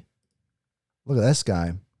Macaroni. Look at this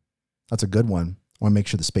guy. That's a good one. I want to make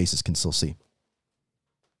sure the spaces can still see.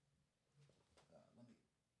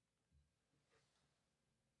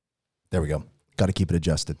 There we go. Got to keep it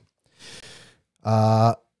adjusted.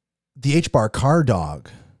 The HBAR car dog.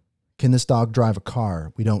 Can this dog drive a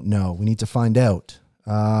car? We don't know. We need to find out.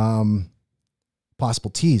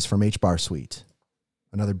 Possible tease from HBAR Suite.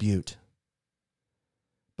 Another beaut.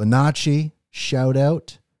 Bonacci, shout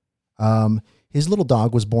out. His little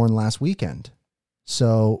dog was born last weekend.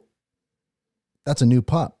 So that's a new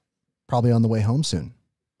pup. Probably on the way home soon.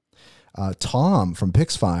 Tom from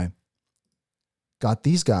Pixfy got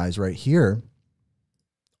these guys right here.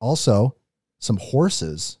 Also, some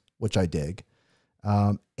horses, which I dig.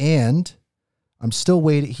 And I'm still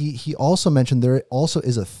waiting. He also mentioned there also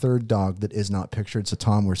is a third dog that is not pictured. So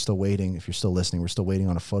Tom, we're still waiting. If you're still listening, we're still waiting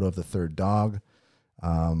on a photo of the third dog.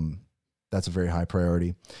 That's a very high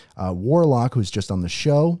priority. Warlock, who's just on the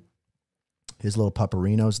show. His little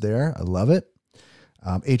pupperino's there. I love it.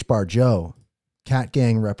 HBAR Joe, Cat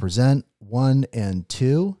Gang represent 1 and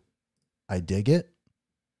 2. I dig it.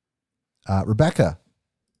 Rebecca,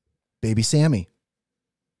 Baby Sammy.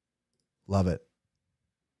 Love it.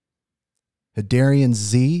 Hedarian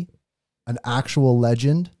Z, an actual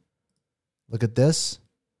legend. Look at this.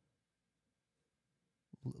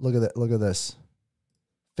 Look at that. Look at this.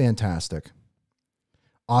 Fantastic.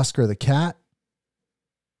 Oscar the cat.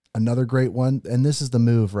 Another great one. And this is the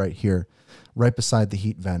move right here, right beside the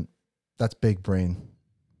heat vent. That's big brain.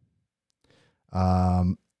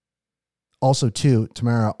 Also, too,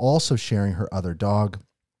 Tamara also sharing her other dog,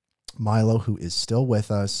 Milo, who is still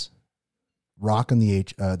with us, rocking the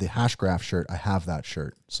Hashgraph shirt. I have that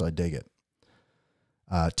shirt, so I dig it.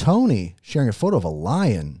 Tony sharing a photo of a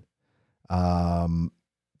lion.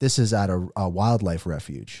 This is at a wildlife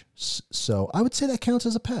refuge, so I would say that counts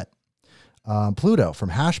as a pet. Pluto from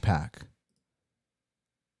Hashpack.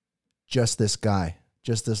 Just this guy,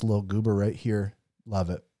 just this little goober right here. Love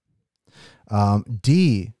it.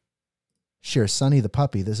 D shares Sunny the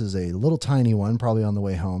puppy. This is a little tiny one, probably on the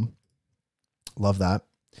way home. Love that.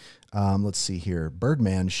 Let's see here.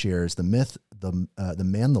 Birdman shares the myth, the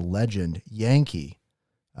man, the legend, Yankee.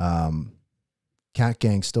 Cat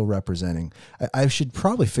Gang still representing. I should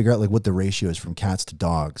probably figure out like what the ratio is from cats to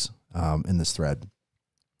dogs in this thread.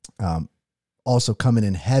 Also coming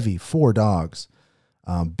in heavy, 4 dogs.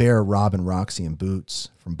 Bear, Robin, Roxy, and Boots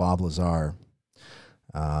from Bob Lazar.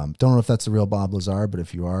 Don't know if that's the real Bob Lazar, but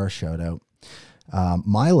if you are, shout out.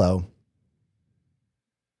 Milo.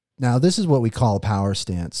 Now, this is what we call a power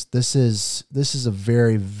stance. This is a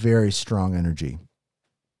very, very strong energy.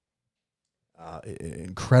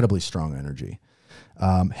 Incredibly strong energy.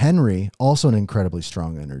 Henry, also an incredibly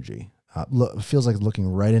strong energy. Feels like looking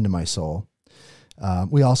right into my soul.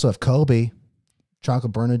 We also have Kobe,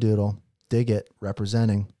 Chocolate Bernadoodle, Dig It,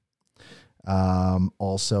 representing.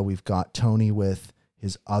 Also, we've got Tony with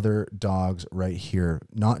his other dogs right here.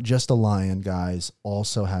 Not just a lion, guys,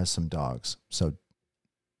 also has some dogs. So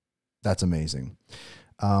that's amazing.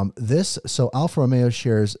 So Alfa Romeo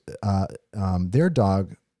shares their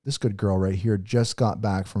dog, this good girl right here, just got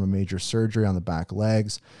back from a major surgery on the back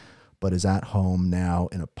legs, but is at home now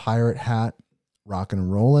in a pirate hat, rocking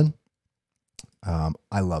and rolling.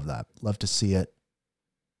 I love that. Love to see it.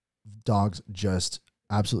 Dogs just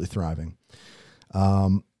absolutely thriving.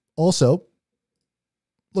 Also,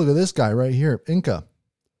 look at this guy right here, Inca.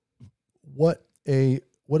 What a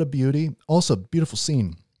beauty. Also, beautiful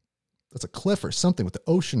scene. That's a cliff or something with the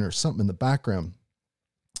ocean or something in the background.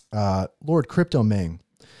 Lord Crypto Mang,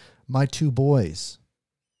 my 2 boys.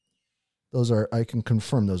 I can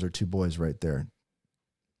confirm those are 2 boys right there.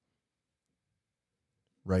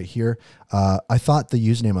 Right here. I thought the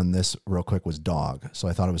username on this real quick was dog. So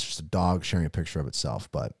I thought it was just a dog sharing a picture of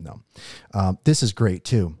itself, but no. This is great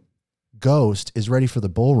too. Ghost is ready for the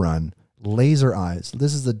bull run. Laser eyes.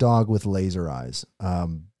 This is the dog with laser eyes.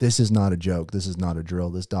 This is not a joke. This is not a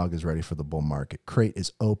drill. This dog is ready for the bull market. Crate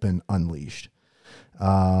is open, unleashed.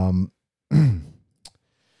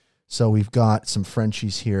 So we've got some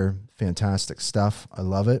Frenchies here. Fantastic stuff. I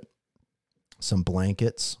love it. Some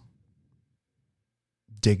blankets.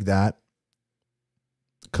 Dig that.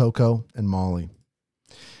 Coco and Molly.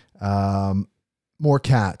 More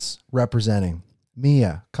cats representing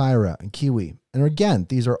Mia, Kyra, and Kiwi. And again,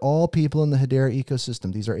 these are all people in the hedera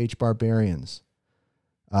ecosystem. These are HBAR.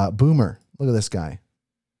 Boomer, look at this guy.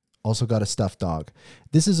 Also got a stuffed dog.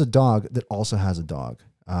 This is a dog that also has a dog,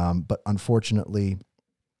 but unfortunately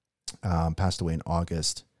passed away in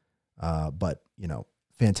August. But, you know,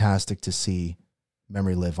 fantastic to see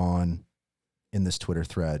memory live on in this Twitter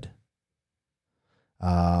thread.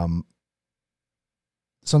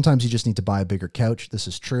 Sometimes you just need to buy a bigger couch. This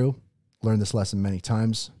is true. Learned this lesson many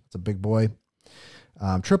times. It's a big boy.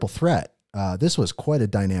 Triple threat. This was quite a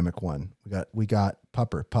dynamic one. We got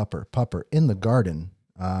Pupper in the garden.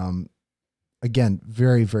 Again,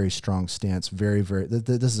 very, very strong stance. Very, very,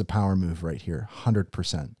 this is a power move right here.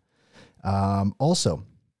 100%. Also,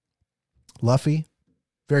 Luffy,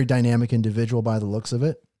 very dynamic individual by the looks of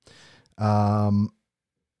it.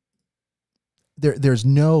 There's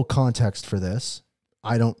no context for this.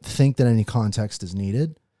 I don't think that any context is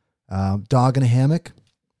needed. Dog in a hammock.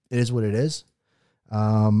 It is what it is.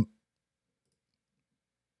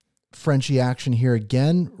 Frenchie action here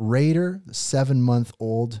again. Raider, the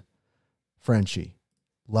 7-month-old Frenchie.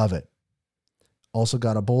 Love it. Also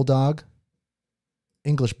got a bulldog.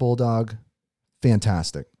 English bulldog.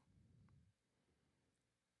 Fantastic.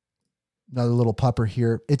 Another little pupper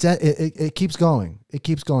here. It keeps going. It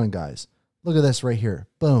keeps going, guys. Look at this right here.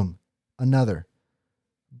 Boom. Another.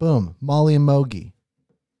 Boom. Molly and Mogi.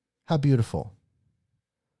 How beautiful.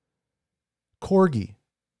 Corgi.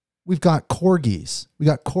 We've got corgis. We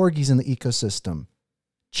got corgis in the ecosystem.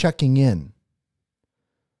 Checking in.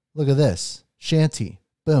 Look at this. Shanty.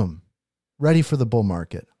 Boom. Ready for the bull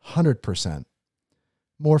market. 100%.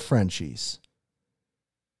 More Frenchies.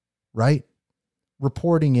 Right?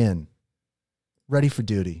 Reporting in. Ready for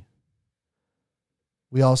duty.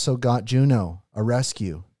 We also got Juno, a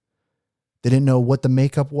rescue. They didn't know what the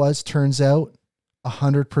makeup was. Turns out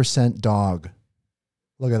 100% dog.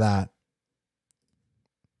 Look at that.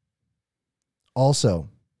 Also,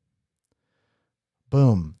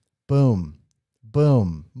 boom, boom,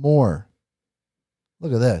 boom, more.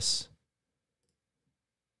 Look at this.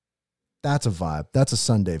 That's a vibe. That's a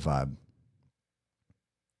Sunday vibe.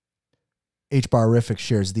 HBARific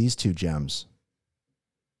shares these 2 gems.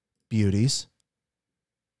 Beauties.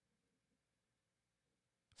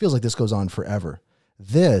 Feels like this goes on forever.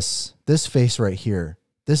 This face right here,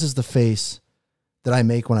 this is the face that I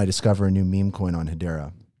make when I discover a new meme coin on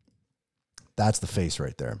Hedera. That's the face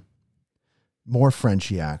right there. More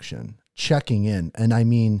Frenchie action. Checking in. And I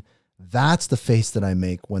mean, that's the face that I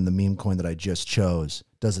make when the meme coin that I just chose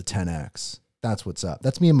does a 10x. That's what's up.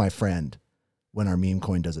 That's me and my friend when our meme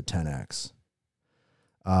coin does a 10x.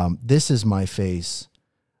 This is my face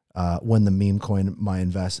when the meme coin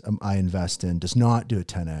I invest in does not do a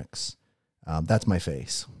 10x. That's my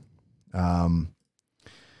face. From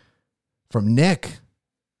Nick,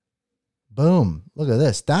 boom, look at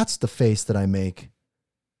this. That's the face that I make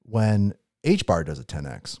when HBAR does a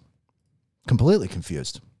 10x. Completely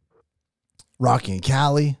confused. Rocky and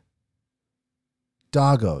Callie,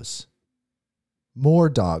 doggos, more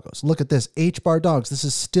doggos. Look at this, HBAR dogs. This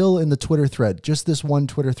is still in the Twitter thread, just this one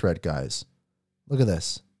Twitter thread, guys. Look at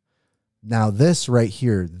this. Now this right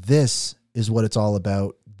here, this is what it's all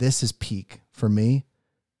about. This is peak for me.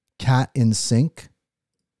 Cat in sync.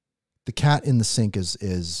 The cat in the sink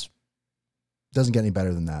is doesn't get any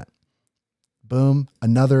better than that. Boom.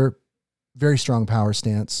 Another very strong power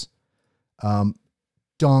stance.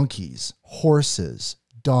 Donkeys, horses,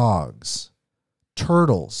 dogs,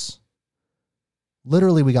 turtles.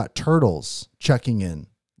 Literally, we got turtles checking in.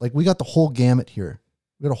 Like, we got the whole gamut here.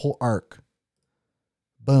 We got a whole arc.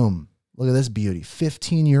 Boom. Look at this beauty.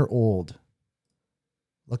 15-year-old.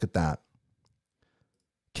 Look at that.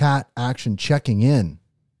 Cat action checking in.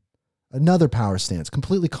 Another power stance.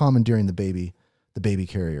 Completely commandeering the baby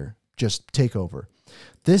carrier. Just take over.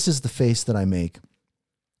 This is the face that I make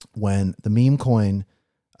when the meme coin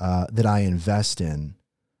that I invest in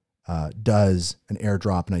does an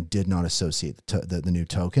airdrop and I did not associate the new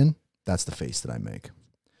token. That's the face that I make.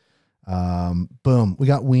 Boom. We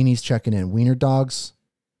got weenies checking in. Wiener dogs.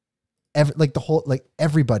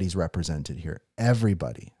 Everybody's represented here.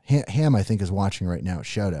 Everybody. Ham, I think, is watching right now.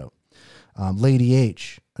 Shout out. Lady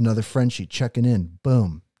H, another Frenchie checking in.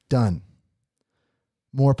 Boom. Done.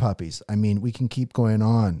 More puppies. I mean, we can keep going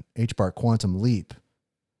on. HBAR Quantum Leap.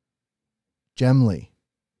 Gemly.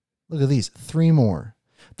 Look at these. 3 more.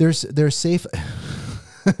 There's safe.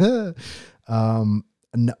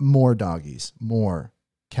 More doggies. More.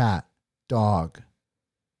 Cat. Dog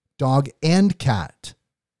and cat.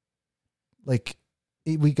 Like,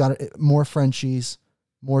 we got more Frenchies,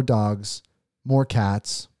 more dogs, more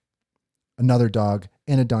cats, another dog,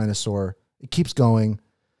 and a dinosaur. It keeps going.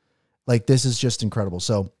 Like, this is just incredible.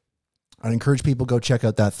 So I'd encourage people, go check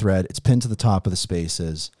out that thread. It's pinned to the top of the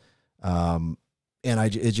spaces. And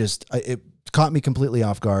it caught me completely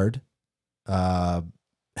off guard.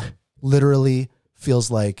 Literally feels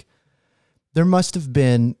like there must have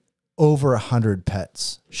been over 100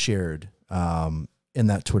 pets shared in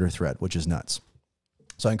that Twitter thread, which is nuts.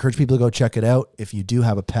 So I encourage people to go check it out. If you do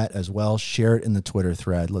have a pet as well, share it in the Twitter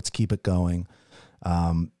thread. Let's keep it going.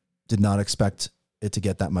 Did not expect it to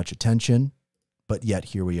get that much attention, but yet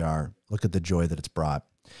here we are. Look at the joy that it's brought.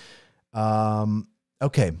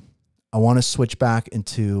 Okay. I want to switch back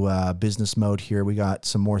into business mode here. We got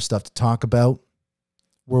some more stuff to talk about.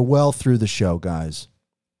 We're well through the show, guys.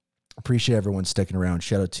 Appreciate everyone sticking around.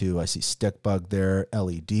 Shout out to, I see Stickbug there,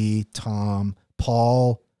 LED, Tom,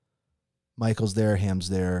 Paul, Michael's there, Ham's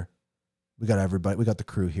there. We got everybody. We got the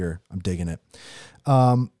crew here. I'm digging it.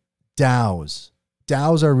 DAOs.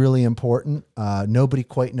 DAOs are really important. Nobody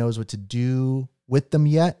quite knows what to do with them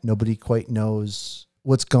yet. Nobody quite knows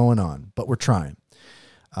what's going on, but we're trying.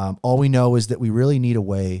 All we know is that we really need a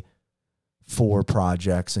way for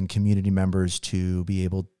projects and community members to be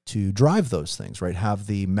able to drive those things, right? Have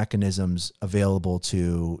the mechanisms available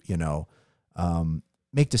to,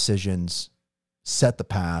 make decisions, set the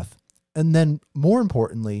path, and then more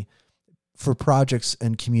importantly, for projects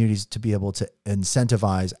and communities to be able to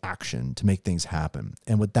incentivize action to make things happen.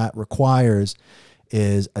 And what that requires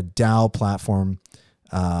is a DAO platform.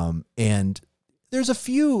 And there's a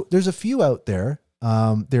few out there.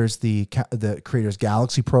 There's the Creators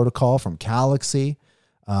Galaxy protocol from Galaxy.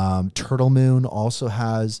 Turtle Moon also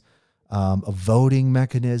has a voting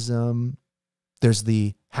mechanism. There's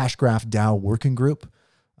the Hashgraph DAO working group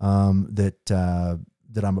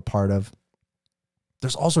that I'm a part of.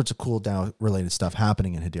 There's all sorts of cool DAO related stuff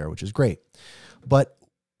happening in Hedera, which is great. But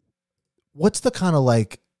what's the kind of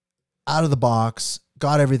like out of the box,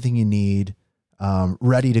 got everything you need,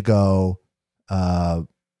 ready to go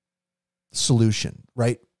solution,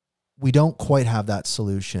 right? We don't quite have that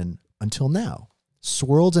solution until now.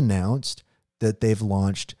 Swirlds announced that they've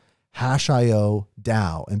launched Hash.io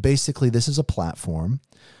DAO. And basically this is a platform,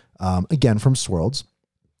 again, from Swirlds,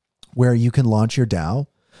 where you can launch your DAO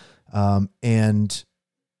and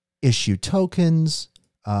issue tokens,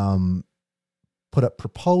 put up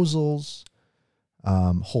proposals,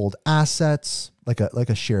 hold assets like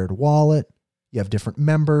a shared wallet. You have different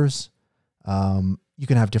members. You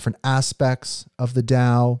can have different aspects of the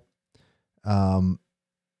DAO.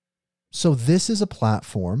 So this is a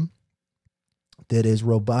platform that is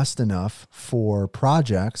robust enough for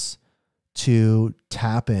projects to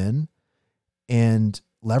tap in and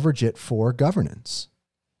leverage it for governance.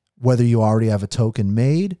 whether you already have a token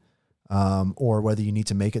made or whether you need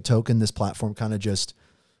to make a token, this platform kind of just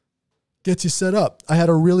gets you set up. I had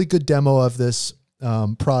a really good demo of this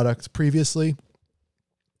product previously.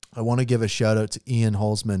 I want to give a shout out to Ian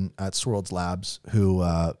Holzman at Swirlds Labs, who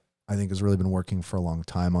I think has really been working for a long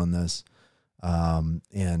time on this. You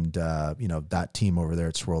know, that team over there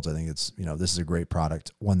at Swirlds, I think it's, you know, this is a great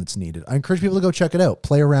product, one that's needed. I encourage people to go check it out,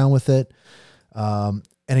 play around with it. And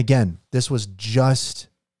again, this was just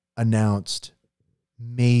announced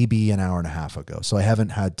maybe an hour and a half ago. So I haven't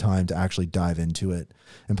had time to actually dive into it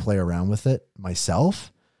and play around with it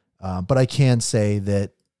myself. But I can say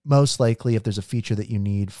that most likely if there's a feature that you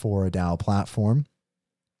need for a DAO platform,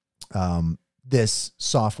 this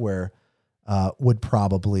software would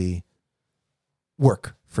probably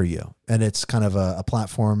work for you. And it's kind of a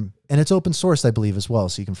platform, and it's open source, I believe, as well.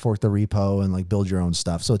 So you can fork the repo and like build your own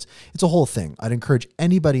stuff. So it's a whole thing. I'd encourage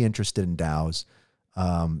anybody interested in DAOs,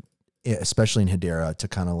 especially in Hedera, to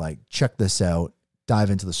kind of like check this out, dive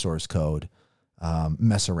into the source code,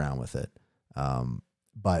 mess around with it.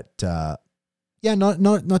 Yeah,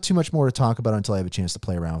 not too much more to talk about until I have a chance to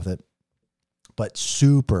play around with it. But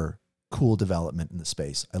super cool development in the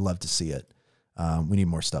space. I love to see it. We need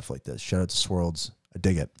more stuff like this. Shout out to Swirlds. I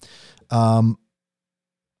dig it.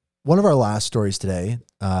 One of our last stories today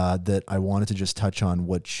that I wanted to just touch on,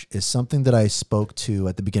 which is something that I spoke to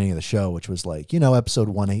at the beginning of the show, which was like, you know, episode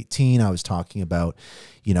 118, I was talking about,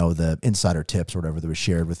 you know, the insider tips or whatever that was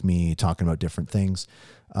shared with me, talking about different things.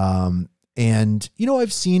 And, you know,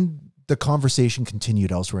 I've seen the conversation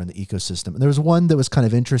continued elsewhere in the ecosystem. And there was one that was kind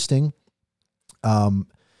of interesting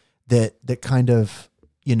that kind of,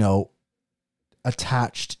 you know,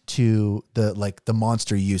 attached to the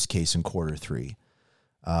monster use case in Q3.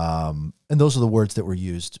 And those are the words that were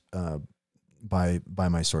used by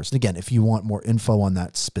my source. And again, if you want more info on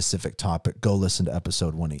that specific topic, go listen to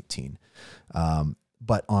episode 118.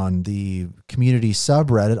 But on the community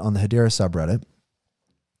subreddit, on the Hedera subreddit,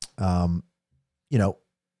 you know,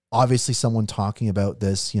 obviously someone talking about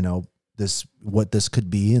this, you know, what this could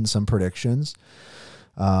be and some predictions.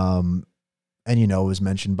 And, you know, it was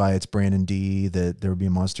mentioned by itsbrandond that there would be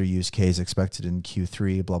a monster use case expected in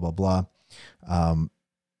Q3, blah, blah, blah.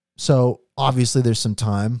 So obviously there's some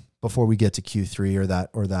time before we get to Q3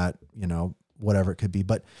 or that, you know, whatever it could be.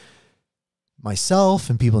 But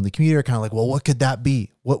myself and people in the community are kind of like, well, what could that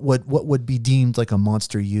be? What would be deemed like a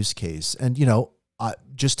monster use case? And, you know,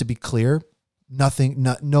 just to be clear,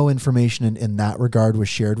 no information in that regard was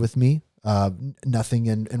shared with me. Nothing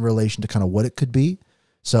in relation to kind of what it could be.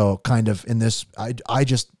 So kind of in this, I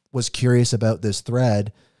just was curious about this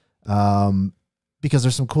thread because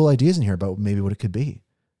there's some cool ideas in here about maybe what it could be.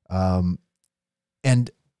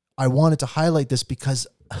 And I wanted to highlight this because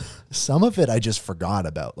some of it I just forgot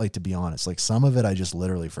about, like, to be honest, like some of it I just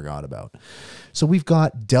literally forgot about. So we've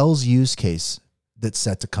got Dell's use case that's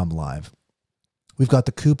set to come live. We've got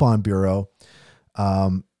the Coupon Bureau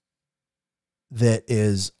that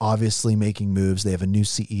is obviously making moves. They have a new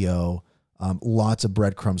CEO. Lots of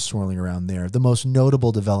breadcrumbs swirling around there. The most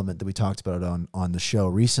notable development that we talked about on the show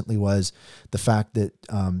recently was the fact that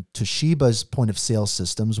Toshiba's point of sale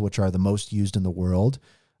systems, which are the most used in the world,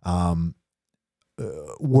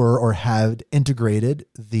 were or had integrated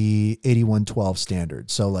the 8112 standard.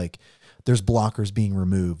 So like there's blockers being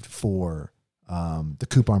removed for the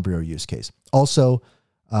Coupon Bureau use case. Also,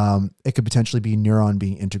 it could potentially be Neuron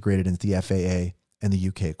being integrated into the FAA and the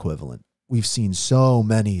UK equivalent. We've seen so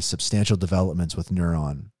many substantial developments with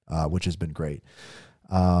Neuron, which has been great.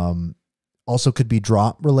 Also could be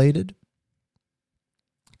drop related.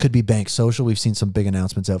 Could be Bank Social. We've seen some big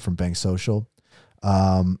announcements out from Bank Social.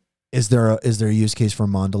 Is there a use case for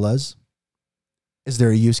Mondelez? Is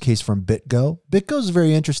there a use case from BitGo? BitGo is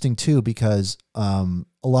very interesting too because a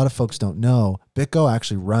lot of folks don't know BitGo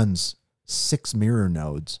actually runs 6 mirror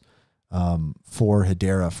nodes for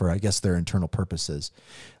Hedera for, I guess, their internal purposes.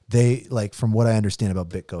 They, like, from what I understand about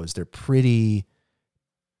BitGo, is they're pretty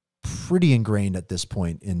ingrained at this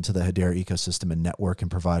point into the Hedera ecosystem and network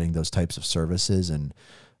and providing those types of services. And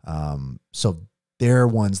so they're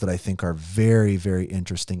ones that I think are very, very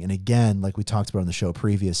interesting. And again, like we talked about on the show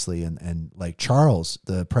previously, and like Charles,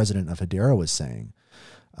 the president of Hedera, was saying,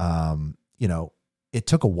 you know, it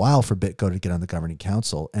took a while for BitGo to get on the governing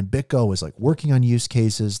council, and BitGo was like working on use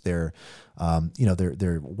cases. They're, you know,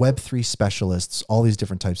 they're Web3 specialists, all these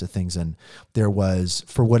different types of things. And there was,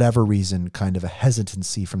 for whatever reason, kind of a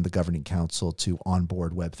hesitancy from the governing council to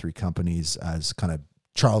onboard Web3 companies, as kind of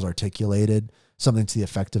Charles articulated something to the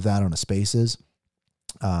effect of that on a Spaces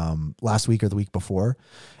last week or the week before.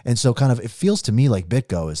 And so kind of, it feels to me like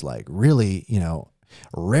BitGo is like really, you know,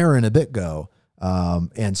 raring a BitGo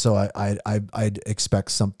And so I'd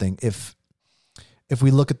expect something if we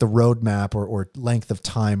look at the roadmap or length of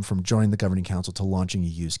time from joining the governing council to launching a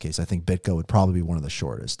use case, I think BitGo would probably be one of the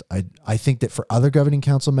shortest. I think that for other governing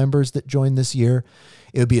council members that join this year,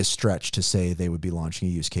 it would be a stretch to say they would be launching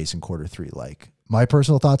a use case in Q3. Like my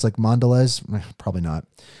personal thoughts, like Mondelez, probably not.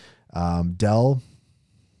 Dell,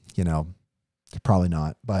 probably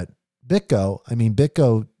not. But BitGo,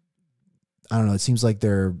 BitGo, I don't know. It seems like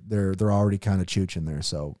they're already kind of chooching there.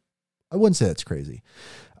 So I wouldn't say that's crazy.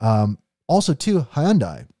 Also, too,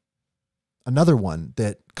 Hyundai, another one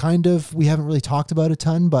that kind of we haven't really talked about a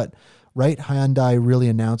ton, but right, Hyundai really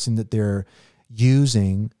announcing that they're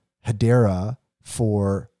using Hedera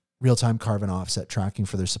for real-time carbon offset tracking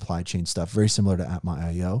for their supply chain stuff, very similar to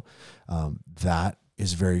Atma.io. That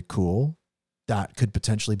is very cool. That could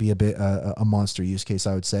potentially be a monster use case,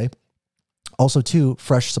 I would say. Also, too,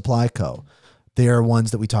 Fresh Supply Co. They are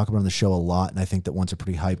ones that we talk about on the show a lot, and I think that ones are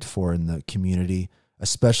pretty hyped for in the community,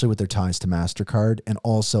 especially with their ties to MasterCard and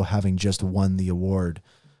also having just won the award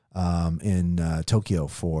in Tokyo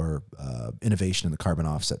for innovation in the carbon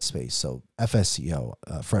offset space. So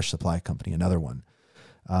FSCO, Fresh Supply Company, another one.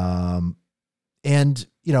 And,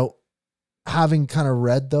 having kind of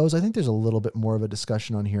read those, I think there's a little bit more of a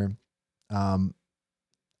discussion on here.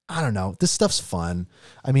 I don't know. This stuff's fun.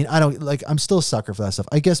 I'm still a sucker for that stuff.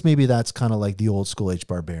 I guess maybe that's kind of like the old school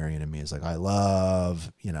H-barbarian in me is like, I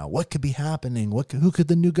love, what could be happening? Who could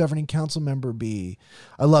the new governing council member be?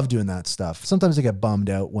 I love doing that stuff. Sometimes I get bummed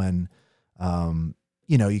out when,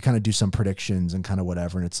 you kind of do some predictions and kind of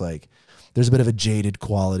whatever. And it's like, there's a bit of a jaded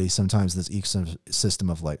quality sometimes this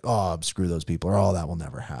ecosystem of like, oh, screw those people or oh, that will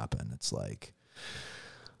never happen. It's like,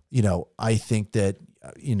 I think that,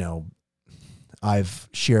 I've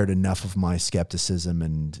shared enough of my skepticism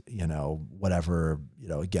and, whatever,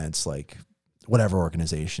 against like whatever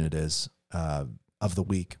organization it is of the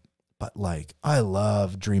week. But like, I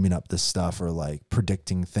love dreaming up this stuff or like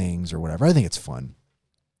predicting things or whatever. I think it's fun.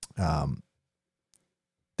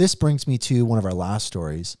 This brings me to one of our last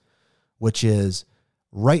stories, which is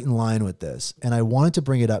right in line with this. And I wanted to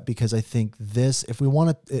bring it up because I think this, if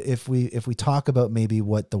we talk about maybe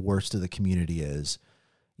what the worst of the community is,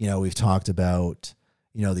 we've talked about,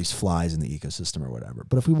 these flies in the ecosystem or whatever.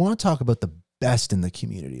 But if we want to talk about the best in the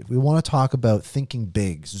community, if we want to talk about thinking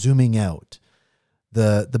big, zooming out,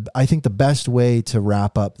 I think the best way to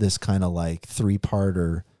wrap up this kind of like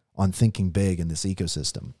 3-parter on thinking big in this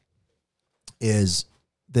ecosystem is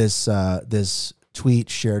this tweet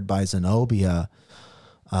shared by Zenobia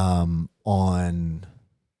on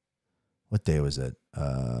what day was it?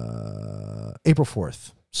 April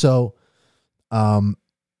 4th. So,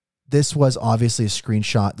 this was obviously a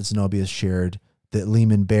screenshot that Zenobia shared that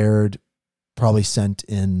Leemon Baird probably sent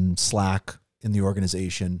in Slack in the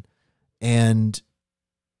organization. And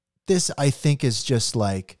this, I think, is just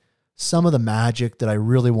like some of the magic that I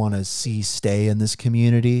really want to see stay in this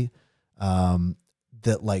community,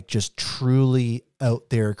 that like just truly out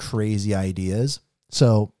there crazy ideas.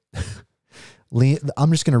 So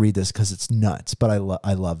I'm just going to read this because it's nuts, but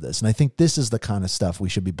I love this. And I think this is the kind of stuff we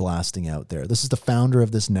should be blasting out there. This is the founder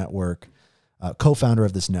of this network, co-founder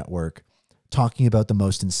of this network, talking about the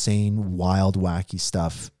most insane, wild, wacky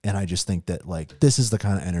stuff. And I just think that like, this is the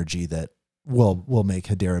kind of energy that will make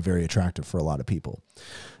Hedera very attractive for a lot of people.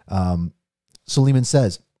 So Leemon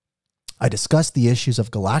says, I discussed the issues of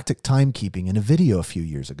galactic timekeeping in a video a few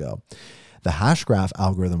years ago. The Hashgraph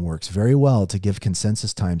algorithm works very well to give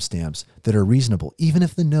consensus timestamps that are reasonable, even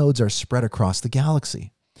if the nodes are spread across the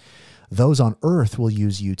galaxy. Those on Earth will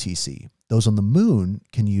use UTC. Those on the moon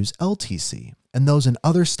can use LTC. And those in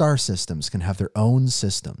other star systems can have their own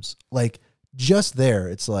systems. Like, just there,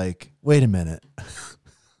 it's like, wait a minute.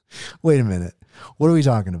 Wait a minute. What are we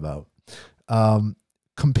talking about?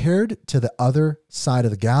 Compared to the other side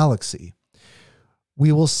of the galaxy,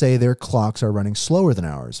 we will say their clocks are running slower than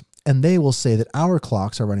ours. And they will say that our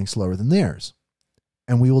clocks are running slower than theirs.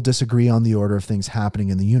 And we will disagree on the order of things happening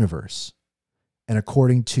in the universe. And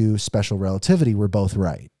according to special relativity, we're both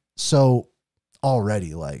right. So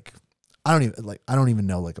already, like, I don't even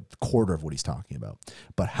know like a quarter of what he's talking about.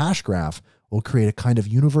 But Hashgraph will create a kind of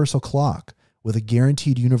universal clock with a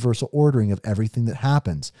guaranteed universal ordering of everything that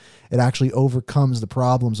happens. It actually overcomes the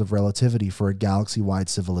problems of relativity for a galaxy-wide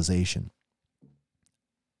civilization.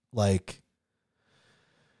 Like,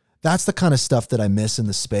 that's the kind of stuff that I miss in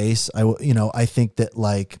the space. I think that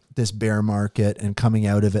like this bear market and coming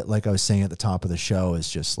out of it, like I was saying at the top of the show, is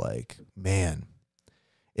just like, man,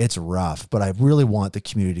 it's rough. But I really want the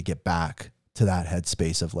community to get back to that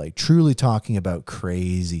headspace of like truly talking about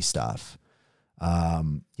crazy stuff.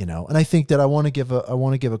 You know, and I think that I want to give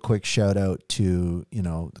a quick shout out to, you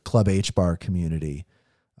know, the Club HBAR community,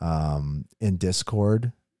 in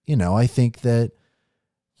Discord. You know, I think that,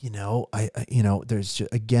 you know, you know, there's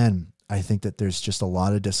just, again, I think that there's just a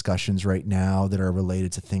lot of discussions right now that are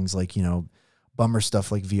related to things like, you know, bummer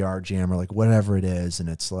stuff like VR Jam or like whatever it is. And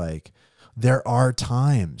it's like, there are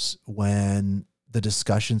times when the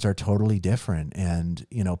discussions are totally different. And,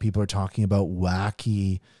 you know, people are talking about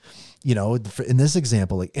wacky, you know, in this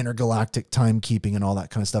example, like intergalactic timekeeping and all that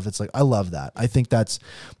kind of stuff. It's like, I love that. I think that's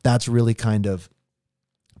really kind of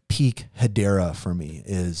peak hedera for me,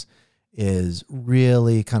 is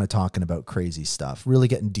really kind of talking about crazy stuff, really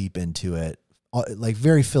getting deep into it, like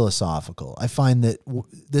very philosophical. I find that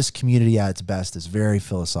this community at its best is very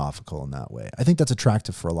philosophical in that way. I think that's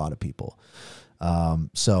attractive for a lot of people.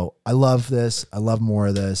 So I love this. I love more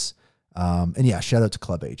of this. And yeah, shout out to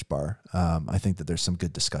Club HBAR. I think that there's some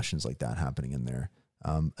good discussions like that happening in there.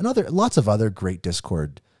 And lots of other great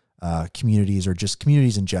Discord communities, or just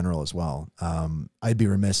communities in general as well. I'd be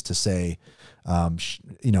remiss to say,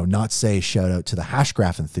 you know, not say shout out to the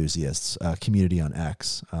Hashgraph enthusiasts community on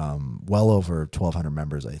X. Well over 1,200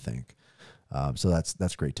 members, I think. So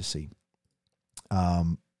that's great to see.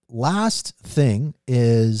 Last thing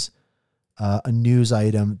is a news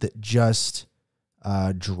item that just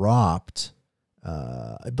dropped,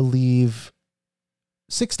 I believe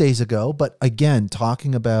 6 days ago, but again,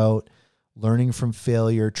 talking about learning from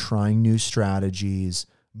failure, trying new strategies,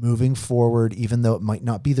 moving forward, even though it might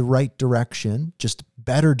not be the right direction, just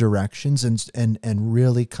better directions, and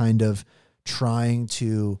really kind of trying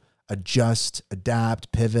to adjust,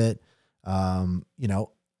 adapt, pivot. You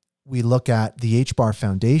know, we look at the HBAR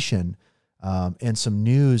Foundation, and some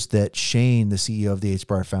news that Shane, the CEO of the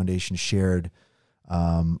HBAR Foundation, shared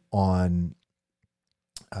on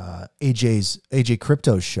AJ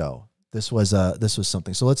Crypto's show. This was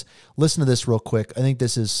something. So let's listen to this real quick. I think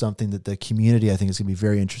this is something that the community, I think, is going to be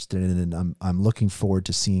very interested in, and I'm looking forward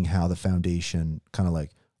to seeing how the foundation kind of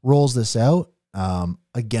like rolls this out.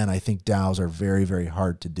 Again, I think DAOs are very, very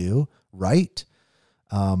hard to do right,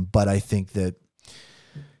 but I think that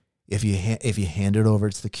if you hand it over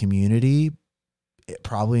to the community, it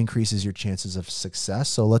probably increases your chances of success.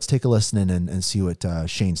 So let's take a listen in and see what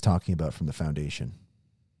Shane's talking about from the foundation.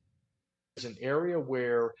 It's an area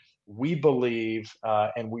where we believe,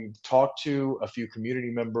 and we've talked to a few community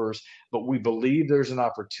members, but we believe there's an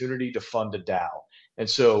opportunity to fund a DAO. And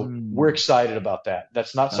so we're excited about that.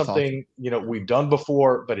 That's not something, awesome, you know, we've done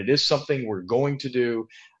before, but it is something we're going to do.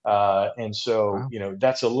 And so, wow, you know,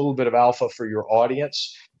 that's a little bit of alpha for your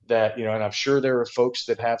audience that, you know, and I'm sure there are folks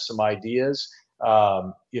that have some ideas,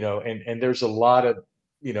 you know, and there's a lot of,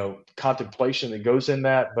 you know, contemplation that goes in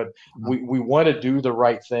that, but we want to do the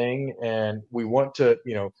right thing, and we want to,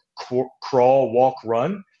 you know, crawl, walk,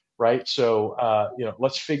 run, right? So, you know,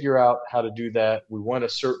 let's figure out how to do that. We want to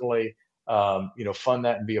certainly, you know, fund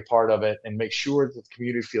that and be a part of it, and make sure that the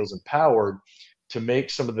community feels empowered to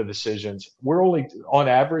make some of the decisions. We're only, on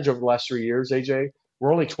average, over the last 3 years, AJ,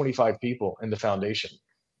 we're only 25 people in the foundation.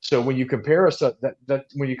 So when you compare us to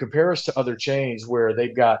when you compare us to other chains where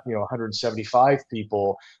they've got, you know, 175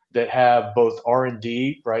 people that have both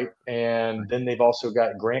R&D, right, and then they've also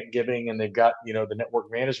got grant giving, and they've got, you know, the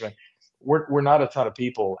network management, we're not a ton of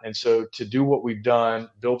people. And so to do what we've done,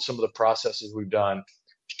 build some of the processes we've done,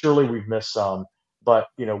 surely we've missed some, but,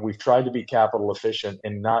 you know, we've tried to be capital efficient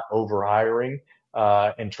and not over hiring,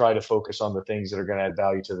 and try to focus on the things that are going to add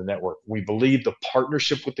value to the network. We believe the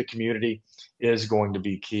partnership with the community is going to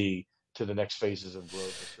be key to the next phases of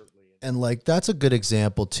growth. And like, that's a good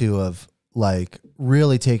example too of like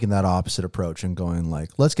really taking that opposite approach and going like,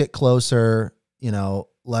 let's get closer, you know,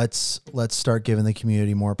 let's start giving the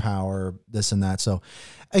community more power, this and that. So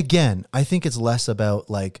again, I think it's less about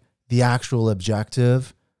like the actual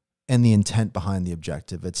objective and the intent behind the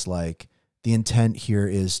objective. It's like, the intent here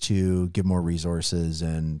is to give more resources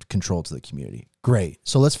and control to the community. Great.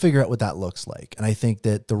 So let's figure out what that looks like. And I think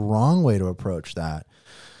that the wrong way to approach that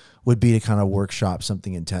would be to kind of workshop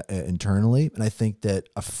something internally. And I think that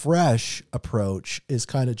a fresh approach is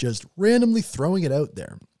kind of just randomly throwing it out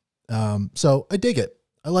there. So I dig it.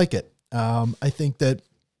 I like it. I think that,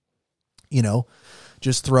 you know,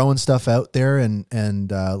 just throwing stuff out there and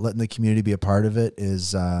letting the community be a part of it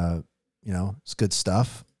is, you know, it's good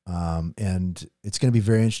stuff. And it's going to be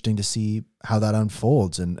very interesting to see how that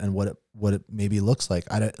unfolds and what it maybe looks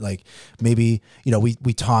like. I don't like, maybe, you know,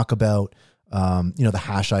 we talk about, you know, the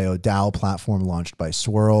Hash.io DAO platform launched by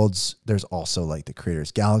Swirlds. There's also like the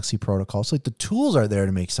Creators Galaxy protocol. So like the tools are there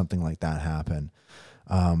to make something like that happen.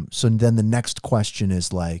 So then the next question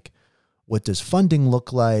is like, What does funding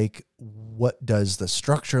look like? What does the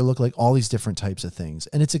structure look like? All these different types of things.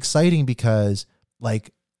 And it's exciting because,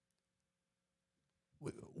 like,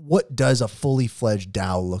 what does a fully fledged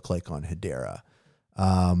DAO look like on Hedera?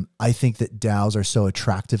 I think that DAOs are so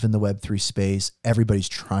attractive in the Web3 space. Everybody's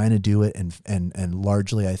trying to do it and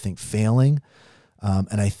largely, I think, failing.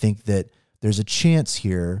 And I think that there's a chance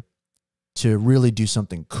here to really do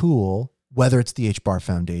something cool, whether it's the HBAR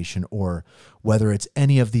Foundation or whether it's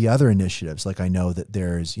any of the other initiatives. Like, I know that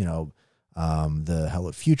there's, you know, the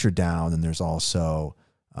Hello Future DAO, and there's also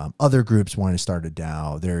other groups wanting to start a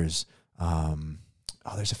DAO. There's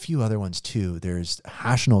there's a few other ones too. There's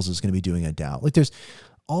Hashnals is going to be doing a DAO. Like, there's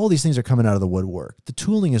all these things are coming out of the woodwork. The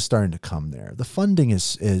tooling is starting to come there. The funding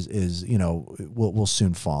is you know, will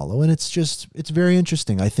soon follow. And it's very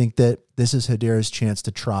interesting. I think that this is Hedera's chance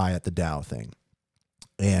to try at the DAO thing,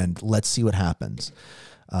 and let's see what happens.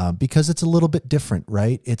 Because it's a little bit different,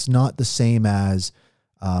 right? It's not the same as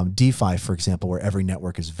DeFi, for example, where every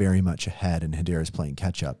network is very much ahead and Hedera is playing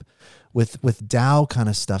catch up. With DAO kind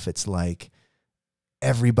of stuff, it's like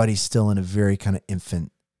everybody's still in a very kind of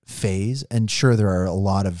infant phase. And sure, there are a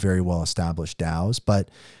lot of very well established DAOs, but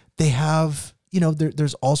they have, you know,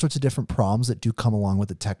 there's all sorts of different problems that do come along with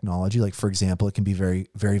the technology. Like, for example, it can be very,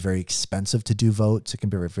 very, very expensive to do votes. It can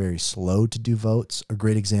be very, very slow to do votes. A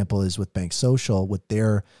great example is with Bank Social, with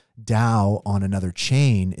their DAO on another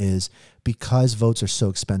chain, is because votes are so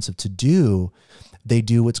expensive to do, they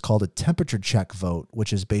do what's called a temperature check vote,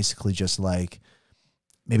 which is basically just like,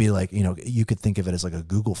 maybe like, you know, you could think of it as like a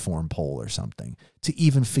Google form poll or something, to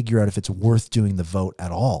even figure out if it's worth doing the vote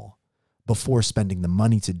at all before spending the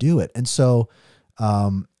money to do it. And so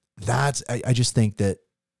I just think that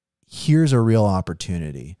here's a real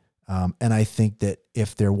opportunity. And I think that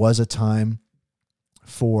if there was a time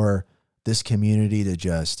for this community to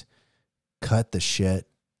just cut the shit,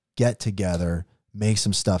 get together, make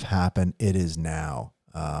some stuff happen, it is now.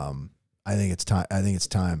 I think it's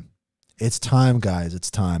time. It's time, guys.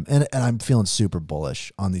 It's time. And I'm feeling super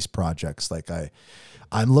bullish on these projects. Like,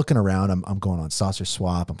 I'm looking around. I'm going on Saucer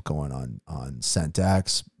Swap. I'm going on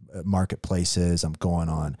CentX marketplaces. I'm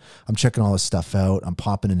checking all this stuff out. I'm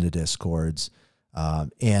popping into Discords.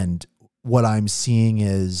 And what I'm seeing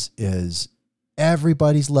is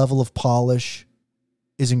everybody's level of polish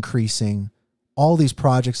is increasing. All these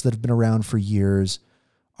projects that have been around for years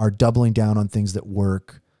are doubling down on things that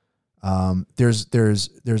work.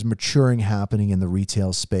 There's maturing happening in the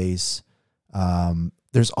retail space.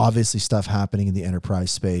 There's obviously stuff happening in the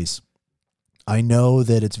enterprise space. I know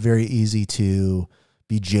that it's very easy to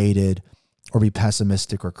be jaded or be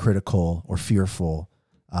pessimistic or critical or fearful.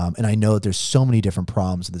 And I know that there's so many different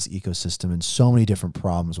problems in this ecosystem and so many different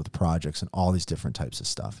problems with projects and all these different types of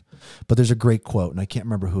stuff. But there's a great quote, and I can't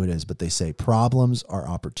remember who it is, but they say problems are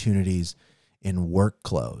opportunities in work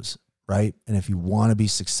clothes. Right? And if you want to be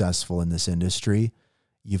successful in this industry,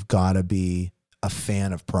 you've got to be a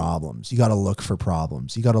fan of problems. You got to look for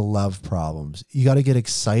problems. You got to love problems. You got to get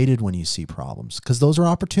excited when you see problems, because those are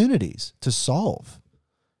opportunities to solve.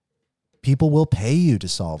 People will pay you to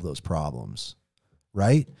solve those problems,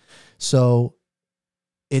 right? So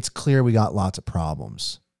it's clear we got lots of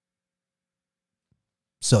problems.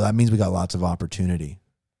 So that means we got lots of opportunity.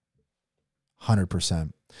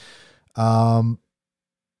 100%.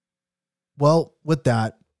 Well, with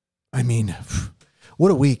that, I mean, what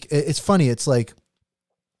a week. It's funny. It's like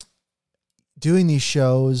doing these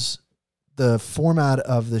shows, the format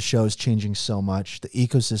of the show is changing so much. The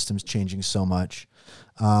ecosystem's changing so much.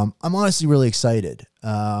 I'm honestly really excited.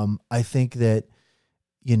 I think that,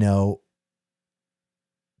 you know,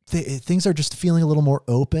 things are just feeling a little more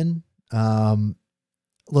open, a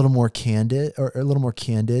little more candid, or a little more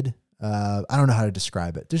candid. I don't know how to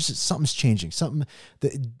describe it. There's just something's changing. Something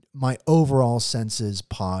that my overall sense is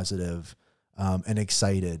positive, and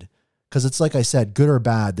excited, because it's like I said, good or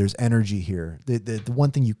bad, there's energy here. The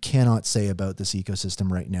one thing you cannot say about this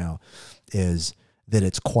ecosystem right now is that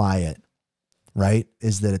it's quiet, right?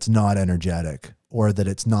 Is that it's not energetic, or that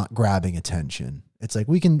it's not grabbing attention. It's like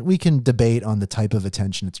we can debate on the type of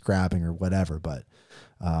attention it's grabbing or whatever, but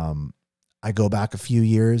I go back a few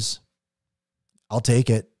years. I'll take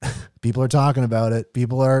it. People are talking about it.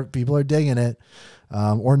 People are digging it,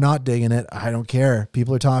 or not digging it. I don't care.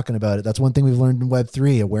 People are talking about it. That's one thing we've learned in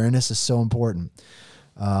Web3. Awareness is so important.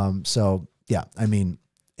 So yeah, I mean,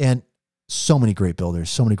 and so many great builders,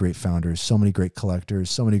 so many great founders, so many great collectors,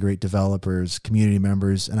 so many great developers, community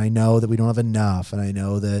members. And I know that we don't have enough, and I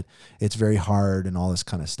know that it's very hard and all this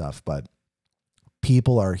kind of stuff, but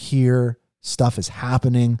people are here. Stuff is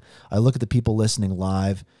happening. I look at the people listening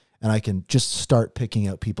live, and I can just start picking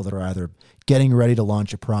out people that are either getting ready to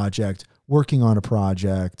launch a project, working on a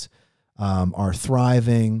project, are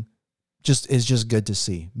thriving. Is just good to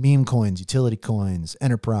see. Meme coins, utility coins,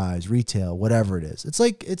 enterprise, retail, whatever it is. It's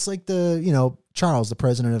like the, you know, Charles, the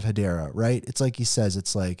president of Hedera, right? It's like he says,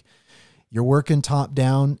 it's like you're working top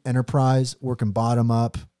down, enterprise, working bottom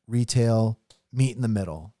up, retail, meet in the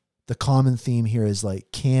middle. The common theme here is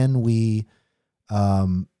like, can we,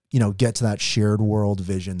 you know, get to that shared world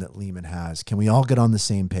vision that Leemon has? Can we all get on the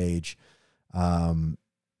same page? Can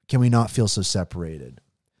we not feel so separated?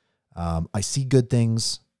 I see good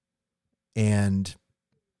things, and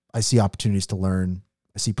I see opportunities to learn.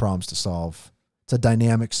 I see problems to solve. It's a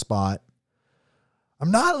dynamic spot.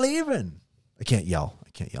 I'm not leaving. I can't yell.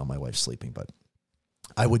 My wife's sleeping, but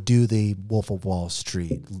I would do the Wolf of Wall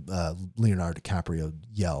Street, Leonardo DiCaprio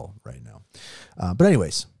yell right now. But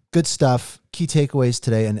anyways, good stuff. Key takeaways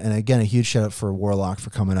today. And again, a huge shout out for Warlock for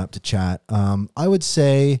coming up to chat. I would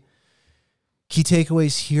say key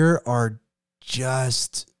takeaways here are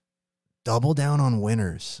just double down on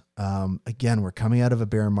winners. Again, we're coming out of a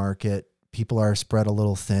bear market. People are spread a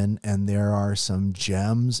little thin, and there are some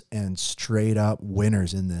gems and straight up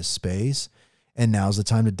winners in this space. And now's the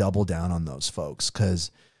time to double down on those folks,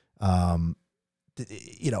 because, you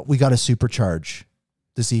know, we got to supercharge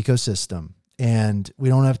this ecosystem, and we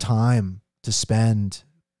don't have time to spend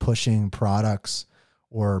pushing products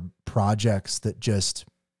or projects that just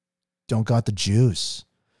don't got the juice.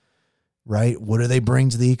 Right? What do they bring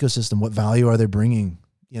to the ecosystem? What value are they bringing?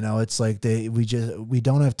 You know, it's like we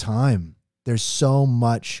don't have time. There's so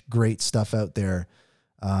much great stuff out there,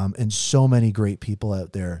 and so many great people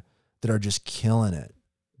out there that are just killing it.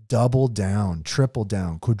 Double down, triple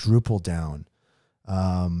down, quadruple down,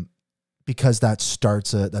 because that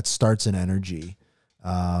starts an energy.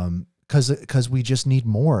 Because we just need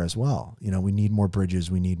more as well. You know, we need more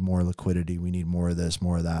bridges, we need more liquidity, we need more of this,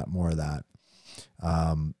 more of that, more of that.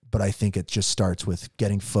 But I think it just starts with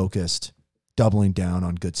getting focused, doubling down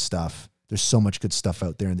on good stuff. There's so much good stuff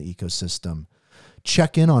out there in the ecosystem.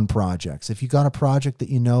 Check in on projects. If you got a project that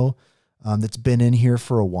you know that's been in here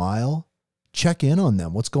for a while, check in on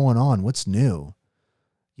them. What's going on? What's new?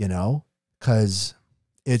 You know, because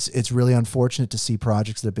it's really unfortunate to see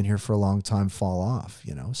projects that have been here for a long time fall off.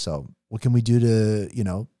 You know, so what can we do to, you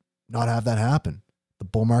know, not have that happen? The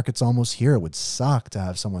bull market's almost here. It would suck to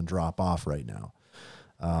have someone drop off right now.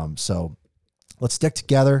 So let's stick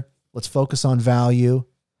together. Let's focus on value.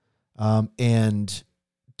 And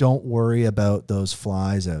don't worry about those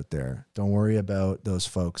flies out there. Don't worry about those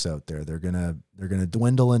folks out there. They're going to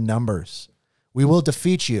dwindle in numbers. We will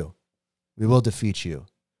defeat you. We will defeat you.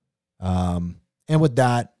 And with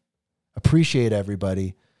that, appreciate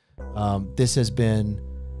everybody. This has been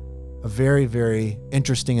a very, very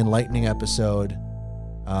interesting, enlightening episode.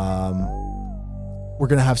 We're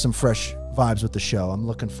going to have some fresh vibes with the show. I'm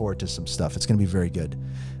looking forward to some stuff. It's going to be very good.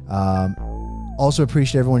 Also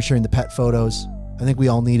appreciate everyone sharing the pet photos. I think we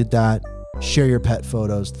all needed that. Share your pet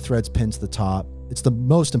photos. The thread's pinned to the top. It's the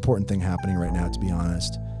most important thing happening right now, to be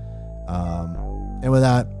honest. And with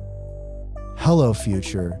that, hello,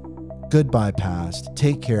 future. Goodbye, past.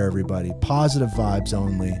 Take care, everybody. Positive vibes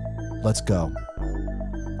only. Let's go.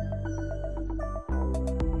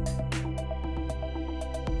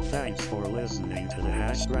 Thanks for listening to the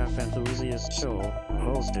Hashgraph Enthusiast Show,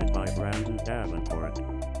 hosted by Brandon Davenport.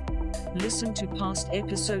 Listen to past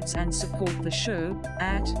episodes and support the show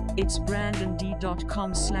at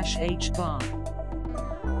itsbrandond.com/HBAR.